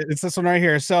 this is it. It's this one right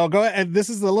here. So go ahead. This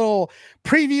is the little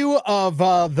preview of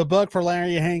the book for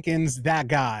Larry Hankin's That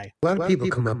Guy. A lot of people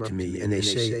come up to me and they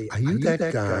say, "Are you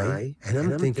that guy?" And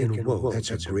I'm thinking, "Whoa,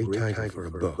 that's a great title for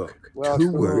a book. Well,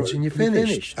 2 words and you're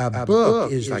finished. A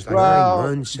book is like 9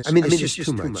 months. I mean, it's just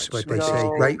too much. But they say,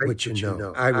 write what you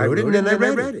know. I wrote it and then I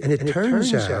read it, and it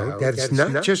turns out that it's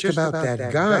not just about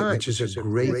that guy, which is a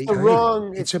great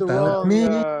title. It's about me."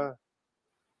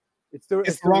 It's the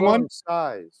wrong one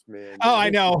size, man. Oh, I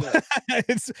know.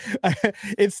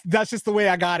 That's just the way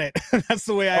I got it. That's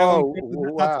the way I. Oh,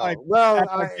 wow. Well,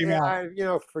 I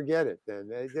forget it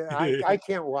then. I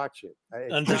can't watch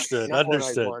it. Understood.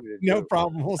 No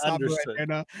problem. We'll stop right there.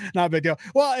 No, not a big deal.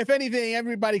 Well, if anything,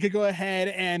 everybody could go ahead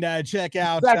and check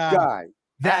out That Guy.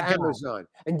 That Amazon,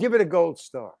 and give it a gold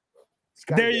star.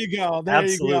 There you go. There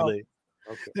Absolutely. You go.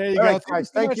 Okay. There you All go. Right,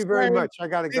 guys. Thank you very much. I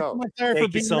got to go.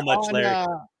 Thank you so much, Larry.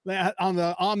 On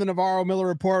the Navarro-Miller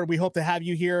Report. We hope to have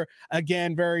you here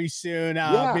again very soon.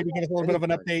 Maybe get a little bit of an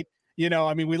update.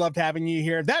 We loved having you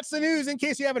here. That's the news in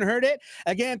case you haven't heard it.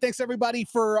 Again, thanks everybody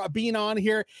for being on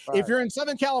here. Bye. If you're in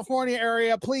Southern California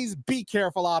area, please be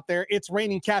careful out there. It's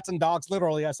raining cats and dogs.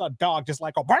 Literally, I saw a dog just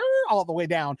like all the way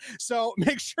down. So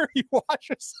make sure you watch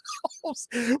yourselves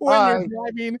when you're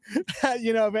driving,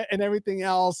 and everything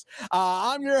else.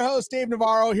 I'm your host, Dave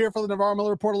Navarro, here for the Navarro-Miller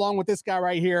Report, along with this guy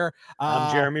right here.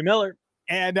 I'm Jeremy Miller.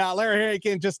 And Larry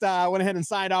Hankin just went ahead and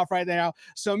signed off right now.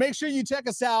 So make sure you check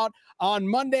us out on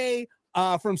Monday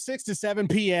from 6 to 7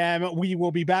 p.m. We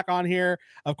will be back on here,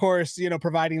 of course,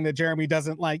 providing that Jeremy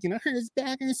doesn't hurt his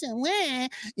back or somewhere,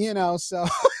 so.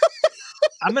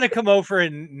 I'm going to come over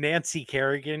and Nancy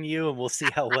Kerrigan you, and we'll see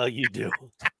how well you do.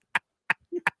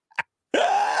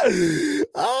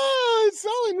 Oh, it's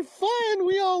all in fun.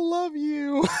 We all love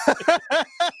you.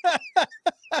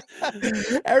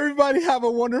 Everybody have a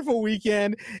wonderful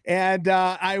weekend, and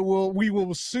we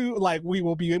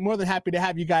will be more than happy to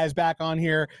have you guys back on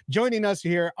here, joining us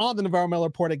here on the Navarro-Miller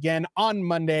Report again on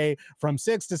Monday from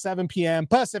 6 to 7 p.m.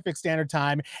 Pacific Standard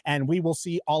Time, and we will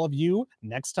see all of you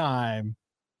next time.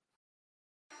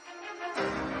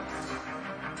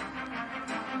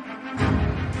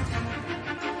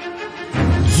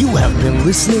 You have been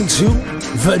listening to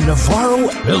the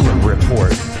Navarro-Miller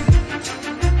Report.